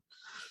 etc.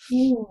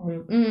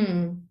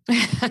 Mm,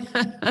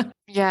 mm.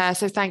 Yeah,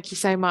 so thank you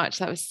so much.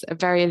 That was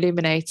very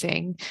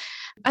illuminating.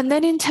 And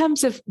then in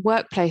terms of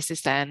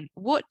workplaces, then,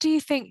 what do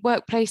you think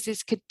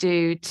workplaces could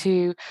do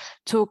to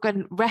talk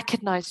and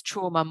recognize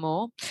trauma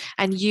more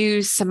and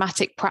use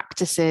somatic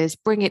practices,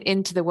 bring it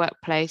into the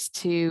workplace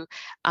to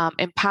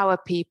empower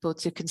people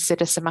to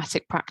consider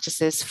somatic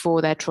practices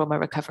for their trauma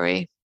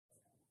recovery?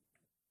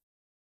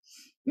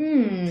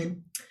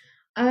 Mm.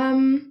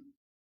 Um,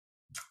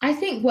 I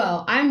think,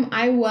 well,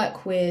 I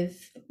work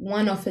with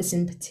one office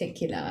in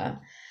particular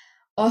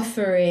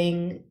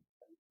offering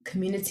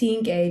community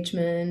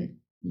engagement,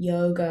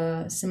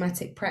 yoga,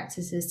 somatic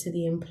practices to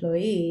the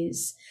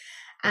employees.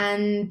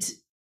 And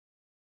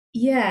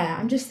yeah,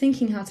 I'm just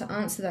thinking how to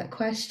answer that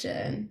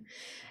question.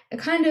 It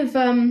kind of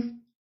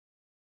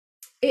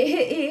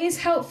it is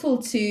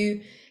helpful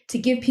to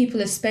give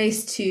people a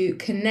space to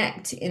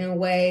connect in a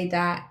way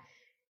that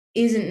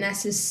isn't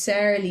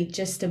necessarily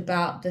just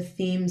about the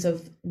themes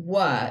of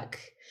work,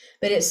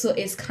 but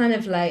it's kind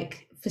of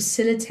like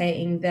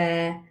facilitating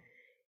their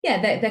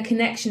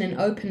connection and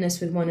openness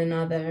with one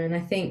another. And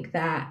I think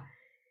that,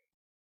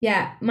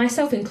 yeah,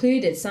 myself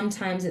included,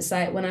 sometimes it's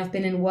like when I've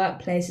been in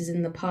workplaces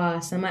in the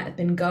past, I might have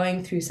been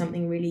going through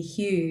something really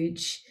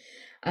huge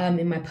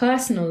in my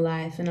personal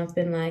life, and I've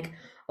been like,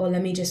 oh,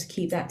 let me just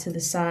keep that to the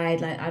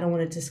side. Like, I don't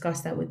want to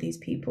discuss that with these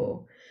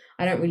people.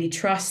 I don't really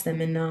trust them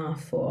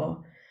enough,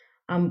 or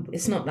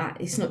it's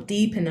not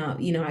deep enough.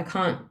 I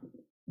can't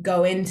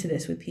go into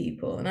this with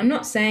people. And I'm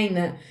not saying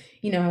that,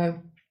 you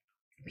know,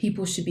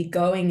 people should be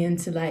going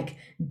into like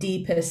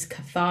deepest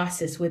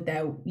catharsis with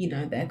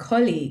their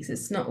colleagues.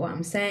 It's not what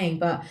I'm saying,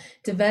 but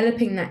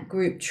developing that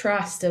group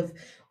trust of,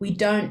 we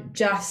don't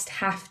just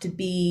have to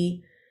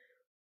be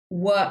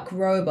work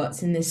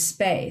robots in this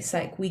space.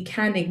 Like, we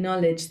can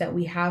acknowledge that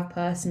we have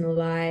personal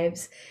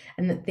lives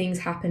and that things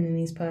happen in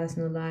these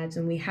personal lives,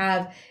 and we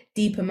have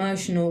deep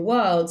emotional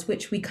worlds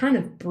which we kind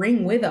of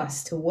bring with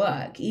us to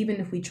work, even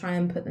if we try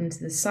and put them to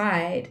the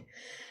side.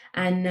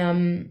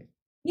 And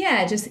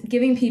yeah, just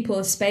giving people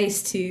a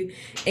space to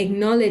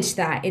acknowledge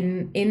that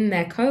in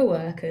their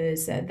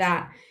co-workers,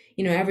 that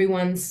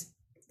everyone's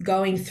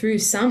going through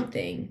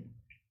something.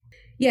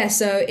 Yeah,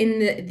 so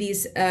in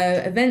these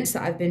events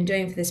that I've been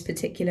doing for this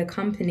particular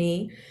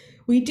company,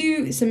 we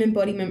do some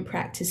embodiment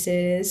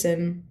practices,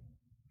 and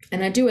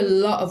I do a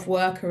lot of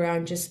work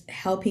around just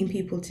helping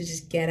people to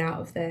just get out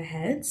of their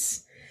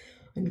heads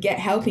and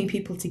helping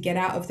people to get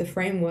out of the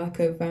framework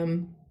of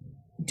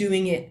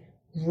doing it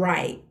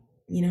right.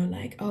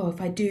 Like, oh, if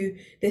I do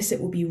this,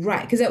 it will be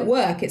right. Because at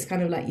work, it's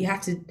kind of like you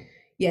have to,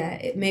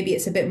 yeah, maybe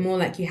it's a bit more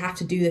like you have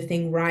to do the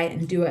thing right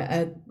and do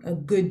a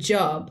good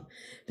job.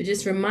 But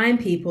just remind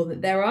people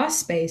that there are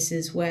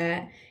spaces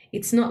where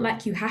it's not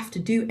like you have to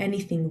do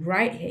anything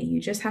right here. You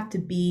just have to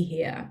be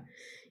here.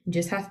 You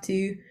just have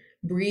to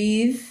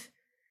breathe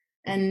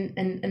and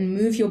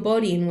move your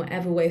body in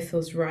whatever way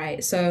feels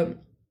right. So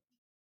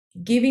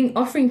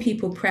offering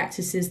people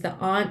practices that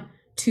aren't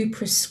too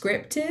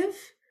prescriptive.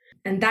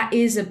 And that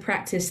is a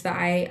practice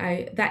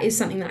that that is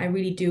something that I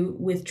really do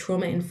with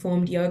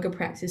trauma-informed yoga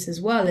practice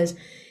as well,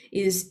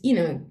 is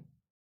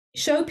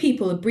show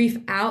people a brief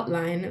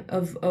outline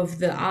of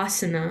the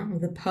asana, or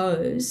the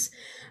pose,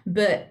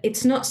 but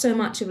it's not so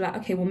much of like,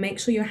 okay, well, make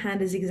sure your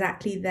hand is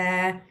exactly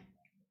there.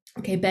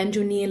 Okay, bend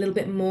your knee a little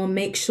bit more,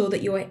 make sure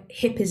that your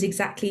hip is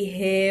exactly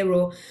here,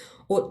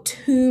 or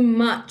too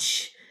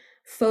much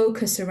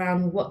focus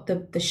around what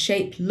the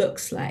shape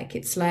looks like.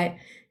 It's like,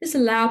 just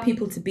allow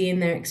people to be in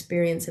their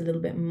experience a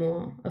little bit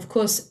more. Of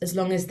course, as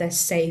long as they're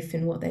safe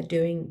in what they're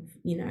doing,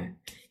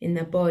 in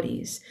their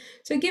bodies.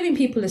 So giving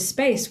people a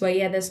space where,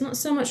 yeah, there's not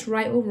so much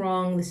right or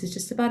wrong. This is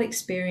just about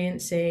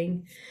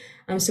experiencing.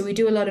 So we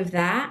do a lot of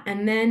that.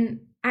 And then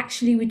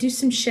actually we do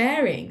some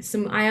sharing.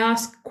 I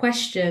ask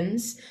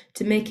questions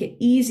to make it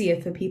easier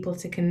for people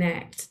to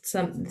connect.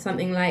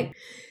 Something like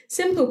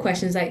simple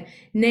questions like,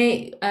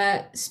 Nate,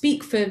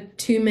 speak for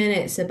 2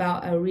 minutes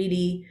about a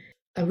really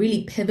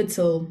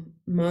pivotal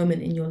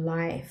moment in your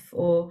life,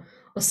 or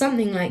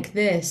something like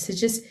this. So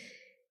just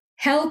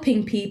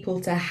helping people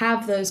to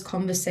have those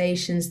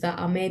conversations that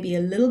are maybe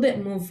a little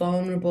bit more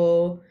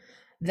vulnerable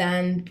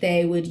than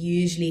they would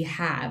usually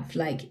have,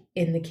 like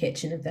in the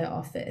kitchen of their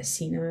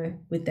office,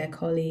 with their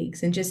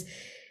colleagues, and just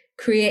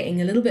creating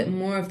a little bit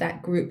more of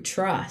that group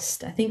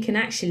trust, I think can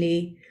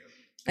actually,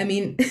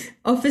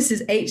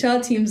 offices,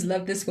 HR teams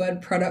love this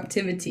word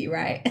productivity,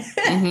 right?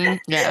 Mm-hmm.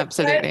 Yeah,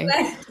 absolutely.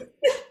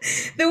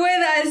 The way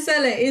that I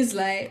sell it is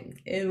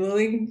like, it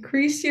will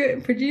produce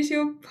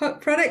your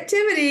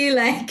productivity.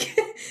 Like,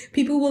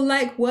 people will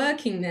like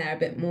working there a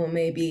bit more,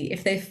 maybe,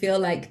 if they feel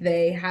like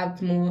they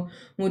have more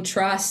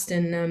trust,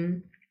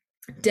 and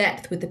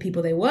depth with the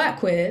people they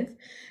work with.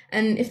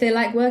 And if they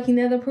like working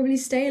there, they'll probably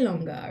stay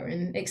longer,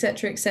 and et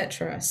cetera, et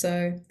cetera.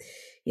 So,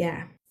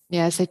 yeah.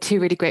 Yeah, so two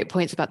really great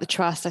points about the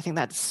trust. I think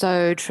that's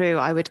so true.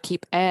 I would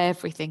keep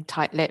everything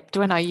tight-lipped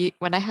when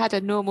I had a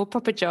normal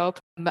proper job.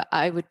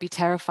 I would be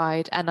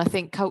terrified. And I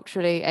think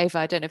culturally, Ava,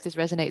 I don't know if this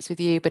resonates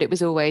with you, but it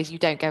was always you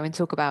don't go and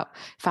talk about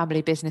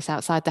family business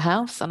outside the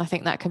house. And I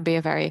think that can be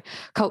a very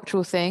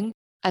cultural thing.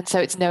 And so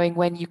it's knowing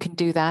when you can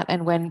do that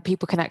and when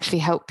people can actually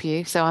help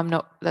you.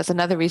 So that's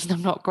another reason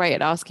I'm not great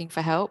at asking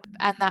for help.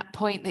 And that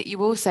point that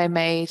you also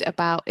made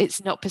about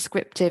it's not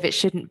prescriptive, it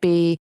shouldn't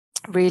be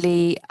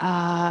really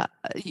yeah,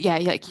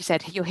 like you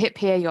said, your hip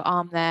here, your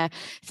arm there,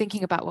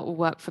 thinking about what will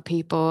work for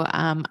people,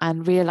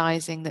 and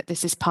realizing that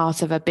this is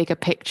part of a bigger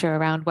picture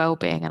around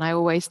well-being. And I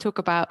always talk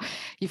about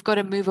you've got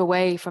to move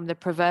away from the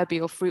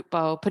proverbial fruit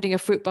bowl. Putting a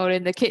fruit bowl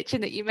in the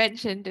kitchen that you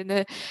mentioned in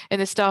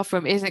the staff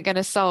room isn't going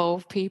to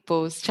solve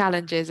people's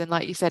challenges, and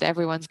like you said,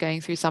 everyone's going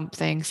through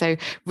something. So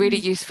really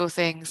useful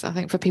things, I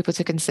think, for people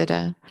to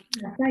consider.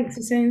 Yeah, thanks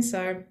for saying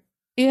so.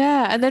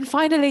 Yeah, and then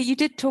finally, you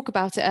did talk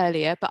about it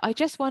earlier, but I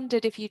just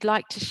wondered if you'd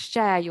like to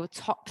share your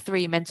top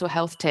three mental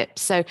health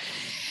tips. So,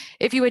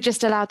 if you were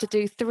just allowed to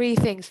do three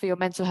things for your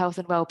mental health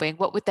and well-being,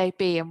 what would they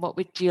be, and what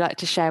would you like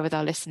to share with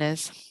our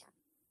listeners?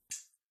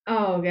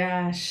 Oh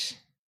gosh.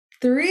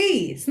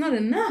 Three, it's not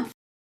enough.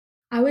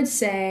 I would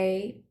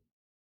say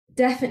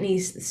definitely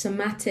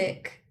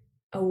somatic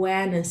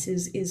awareness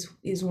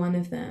is one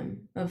of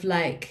them, of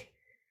like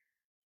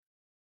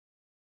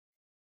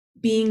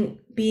being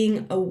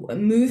a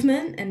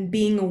movement and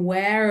being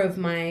aware of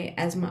my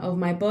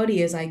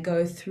body as I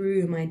go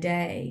through my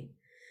day,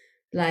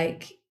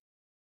 like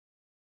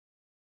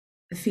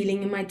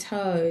feeling in my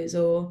toes,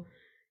 or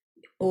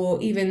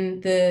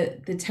even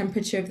the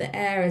temperature of the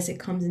air as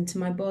it comes into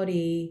my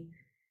body.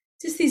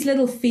 Just these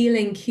little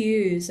feeling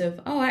cues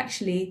of, oh,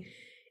 actually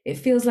it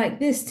feels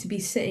like this to be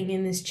sitting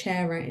in this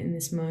chair right in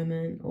this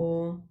moment.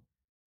 Or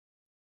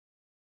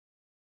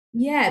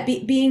yeah,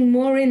 being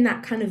more in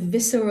that kind of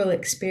visceral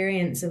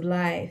experience of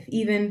life.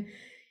 Even,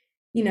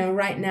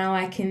 right now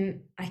I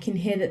can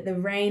hear that the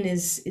rain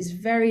is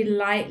very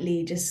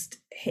lightly just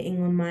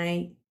hitting on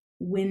my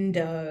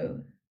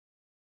window,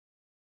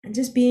 and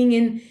just being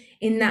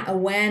in that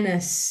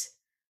awareness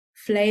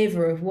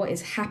flavor of what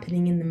is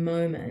happening in the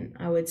moment,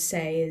 I would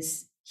say,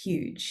 is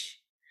huge.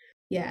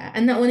 Yeah,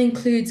 and that one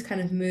includes kind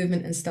of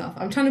movement and stuff.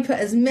 I'm trying to put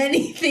as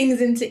many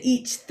things into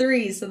each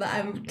three so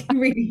that I'm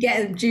really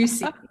getting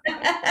juicy.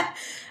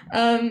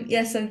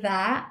 Yeah, so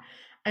that.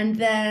 And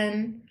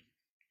then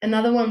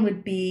another one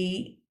would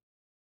be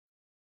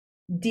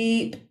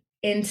deep,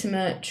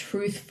 intimate,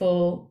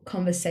 truthful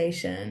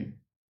conversation.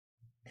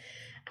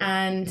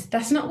 And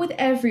that's not with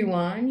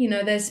everyone,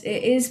 it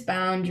is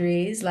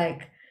boundaries,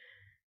 like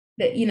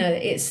that,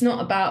 it's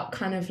not about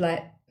kind of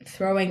like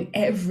throwing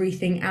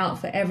everything out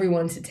for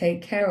everyone to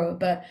take care of,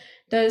 but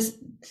those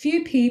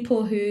few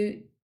people who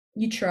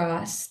you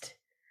trust,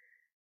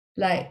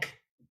 like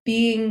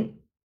being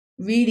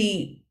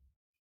really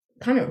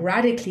kind of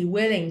radically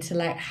willing to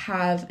like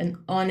have an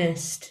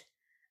honest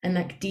and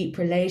like deep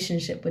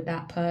relationship with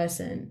that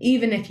person,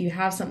 even if you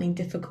have something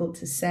difficult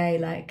to say,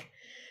 like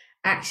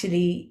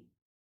actually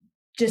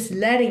just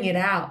letting it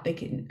out,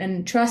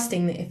 and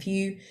trusting that if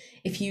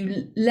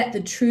you let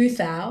the truth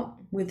out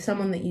with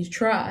someone that you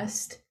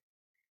trust,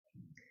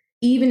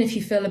 even if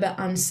you feel a bit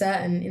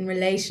uncertain in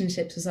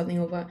relationships or something,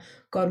 or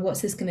God,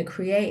 what's this going to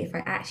create if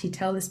I actually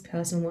tell this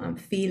person what I'm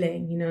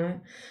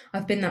feeling?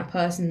 I've been that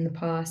person in the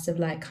past of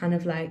like kind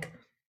of like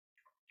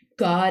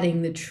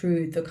guarding the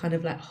truth, or kind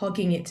of like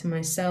hogging it to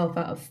myself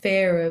out of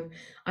fear of,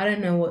 I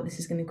don't know what this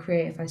is going to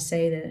create if I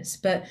say this.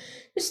 But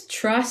just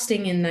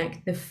trusting in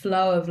like the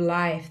flow of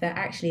life, that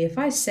actually if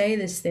I say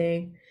this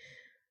thing,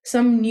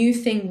 some new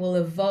thing will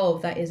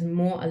evolve that is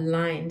more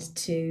aligned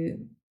to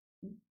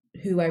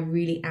who I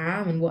really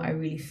am and what I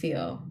really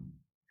feel.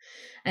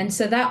 And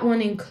so that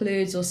one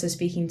includes also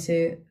speaking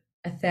to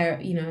a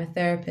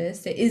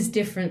therapist. It is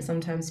different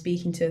sometimes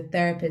speaking to a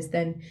therapist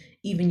than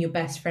even your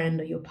best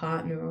friend or your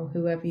partner or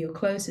whoever you're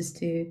closest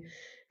to,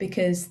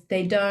 because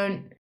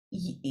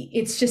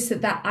it's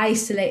just that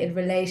isolated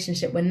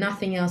relationship where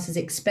nothing else is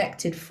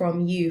expected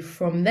from you,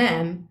 from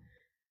them,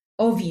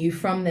 of you,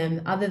 from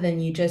them, other than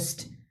you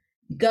just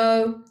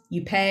go,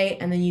 you pay,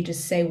 and then you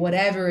just say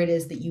whatever it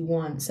is that you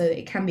want. So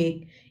it can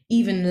be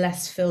even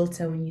less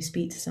filter when you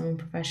speak to someone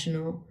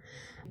professional.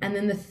 And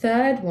then the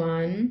third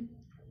one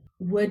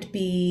would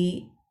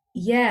be,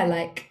 yeah,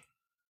 like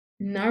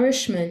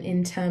nourishment,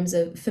 in terms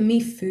of, for me,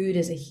 food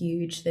is a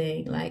huge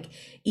thing. Like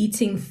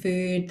eating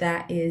food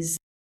that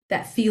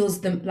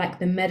feels like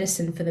the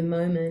medicine for the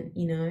moment,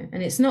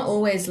 and it's not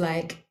always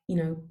like,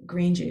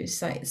 green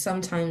juice. Like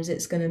sometimes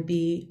it's going to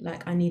be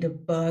like, I need a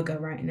burger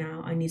right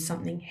now. I need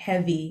something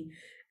heavy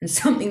and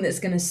something that's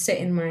going to sit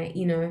in my,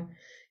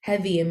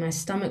 heavy in my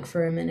stomach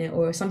for a minute.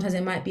 Or sometimes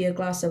it might be a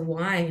glass of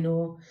wine,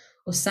 or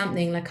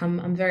something. Like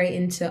I'm very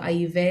into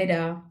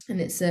Ayurveda, and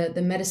it's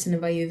the medicine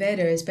of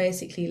Ayurveda is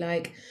basically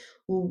like,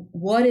 well,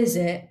 what is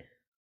it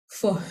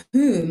for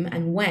whom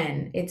and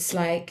when? It's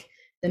like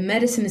The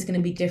medicine is going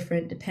to be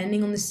different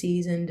depending on the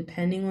season,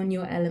 depending on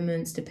your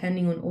elements,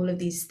 depending on all of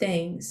these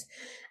things.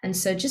 And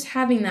so just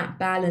having that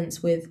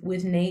balance with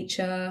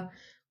nature,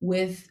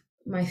 with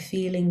my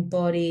feeling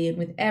body, and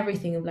with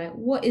everything of like,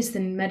 what is the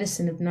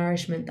medicine of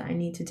nourishment that I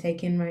need to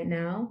take in right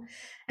now?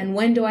 And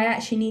when do I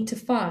actually need to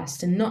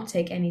fast and not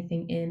take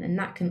anything in? And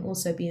that can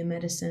also be a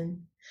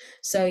medicine.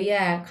 So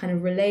yeah, kind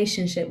of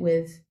relationship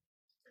with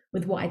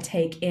what I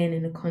take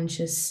in a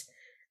conscious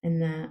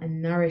and a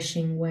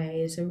nourishing way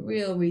is a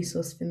real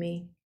resource for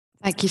me.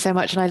 Thank you so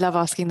much. And I love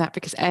asking that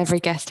because every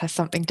guest has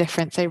something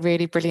different. So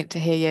really brilliant to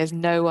hear you, as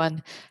no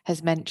one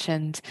has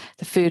mentioned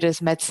the food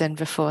as medicine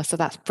before. So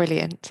that's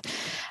brilliant.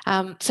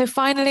 So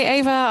finally,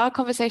 Ava, our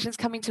conversation's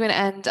coming to an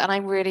end, and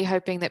I'm really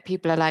hoping that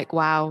people are like,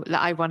 wow,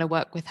 I want to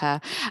work with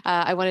her.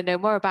 I want to know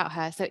more about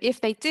her. So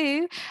if they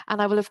do,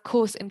 and I will of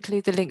course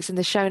include the links in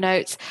the show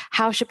notes,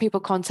 how should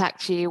people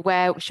contact you?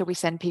 Where should we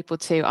send people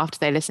to after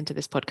they listen to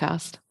this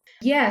podcast?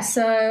 Yeah,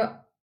 so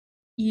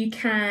you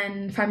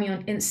can find me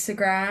on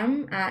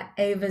Instagram at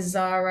Ava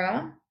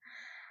Zara,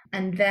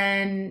 and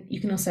then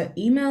you can also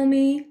email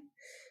me.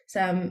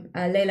 So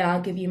Layla,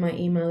 I'll give you my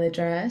email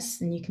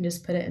address, and you can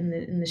just put it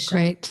in the show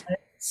Great.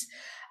 notes.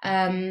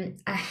 I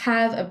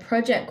have a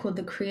project called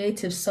the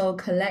Creative Soul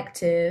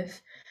Collective,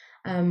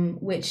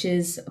 which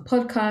is a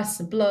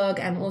podcast, a blog,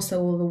 and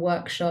also all the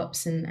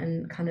workshops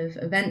and kind of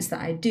events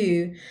that I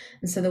do.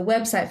 And so the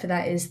website for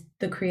that is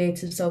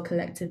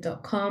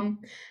thecreativesoulcollective.com,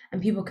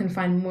 and people can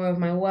find more of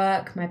my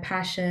work, my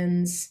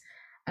passions,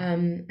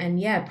 and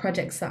yeah,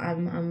 projects that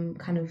I'm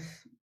kind of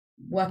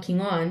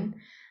working on.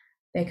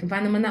 They can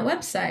find them on that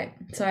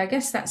website. So I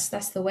guess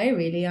that's the way,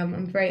 really.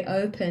 I'm very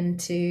open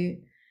to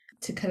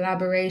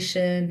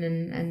collaboration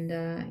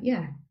and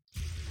yeah.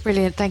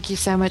 Brilliant. Thank you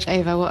so much,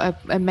 Ava. What an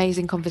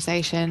amazing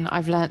conversation.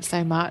 I've learned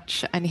so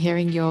much, and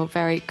hearing your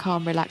very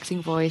calm,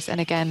 relaxing voice.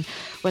 And again,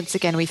 once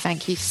again, we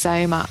thank you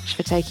so much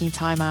for taking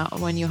time out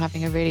when you're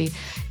having a really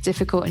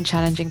difficult and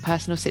challenging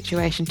personal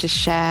situation to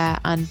share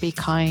and be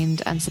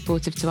kind and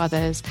supportive to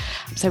others.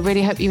 So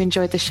really hope you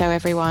enjoyed the show,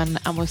 everyone,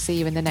 and we'll see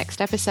you in the next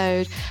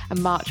episode.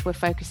 In March, we're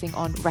focusing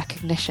on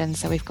recognition.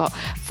 So we've got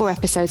 4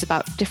 episodes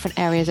about different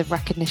areas of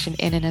recognition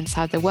in and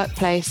inside the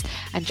workplace.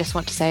 And just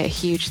want to say a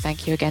huge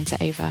thank you again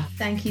to Ava.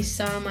 Thank you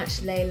so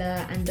much,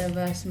 Layla, and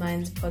Diverse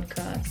Minds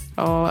podcast.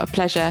 Oh, a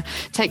pleasure.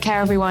 Take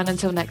care, everyone.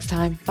 Until next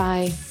time.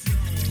 Bye.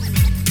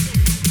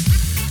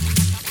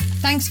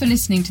 Thanks for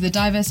listening to the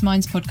Diverse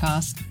Minds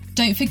podcast.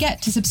 Don't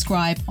forget to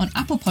subscribe on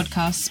Apple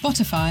Podcasts,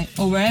 Spotify,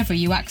 or wherever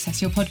you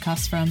access your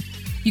podcasts from.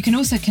 You can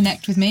also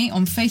connect with me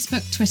on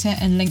Facebook, Twitter,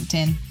 and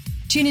LinkedIn.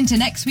 Tune into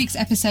next week's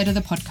episode of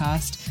the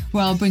podcast,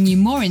 where I'll bring you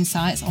more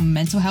insights on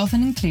mental health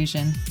and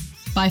inclusion.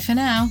 Bye for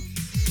now.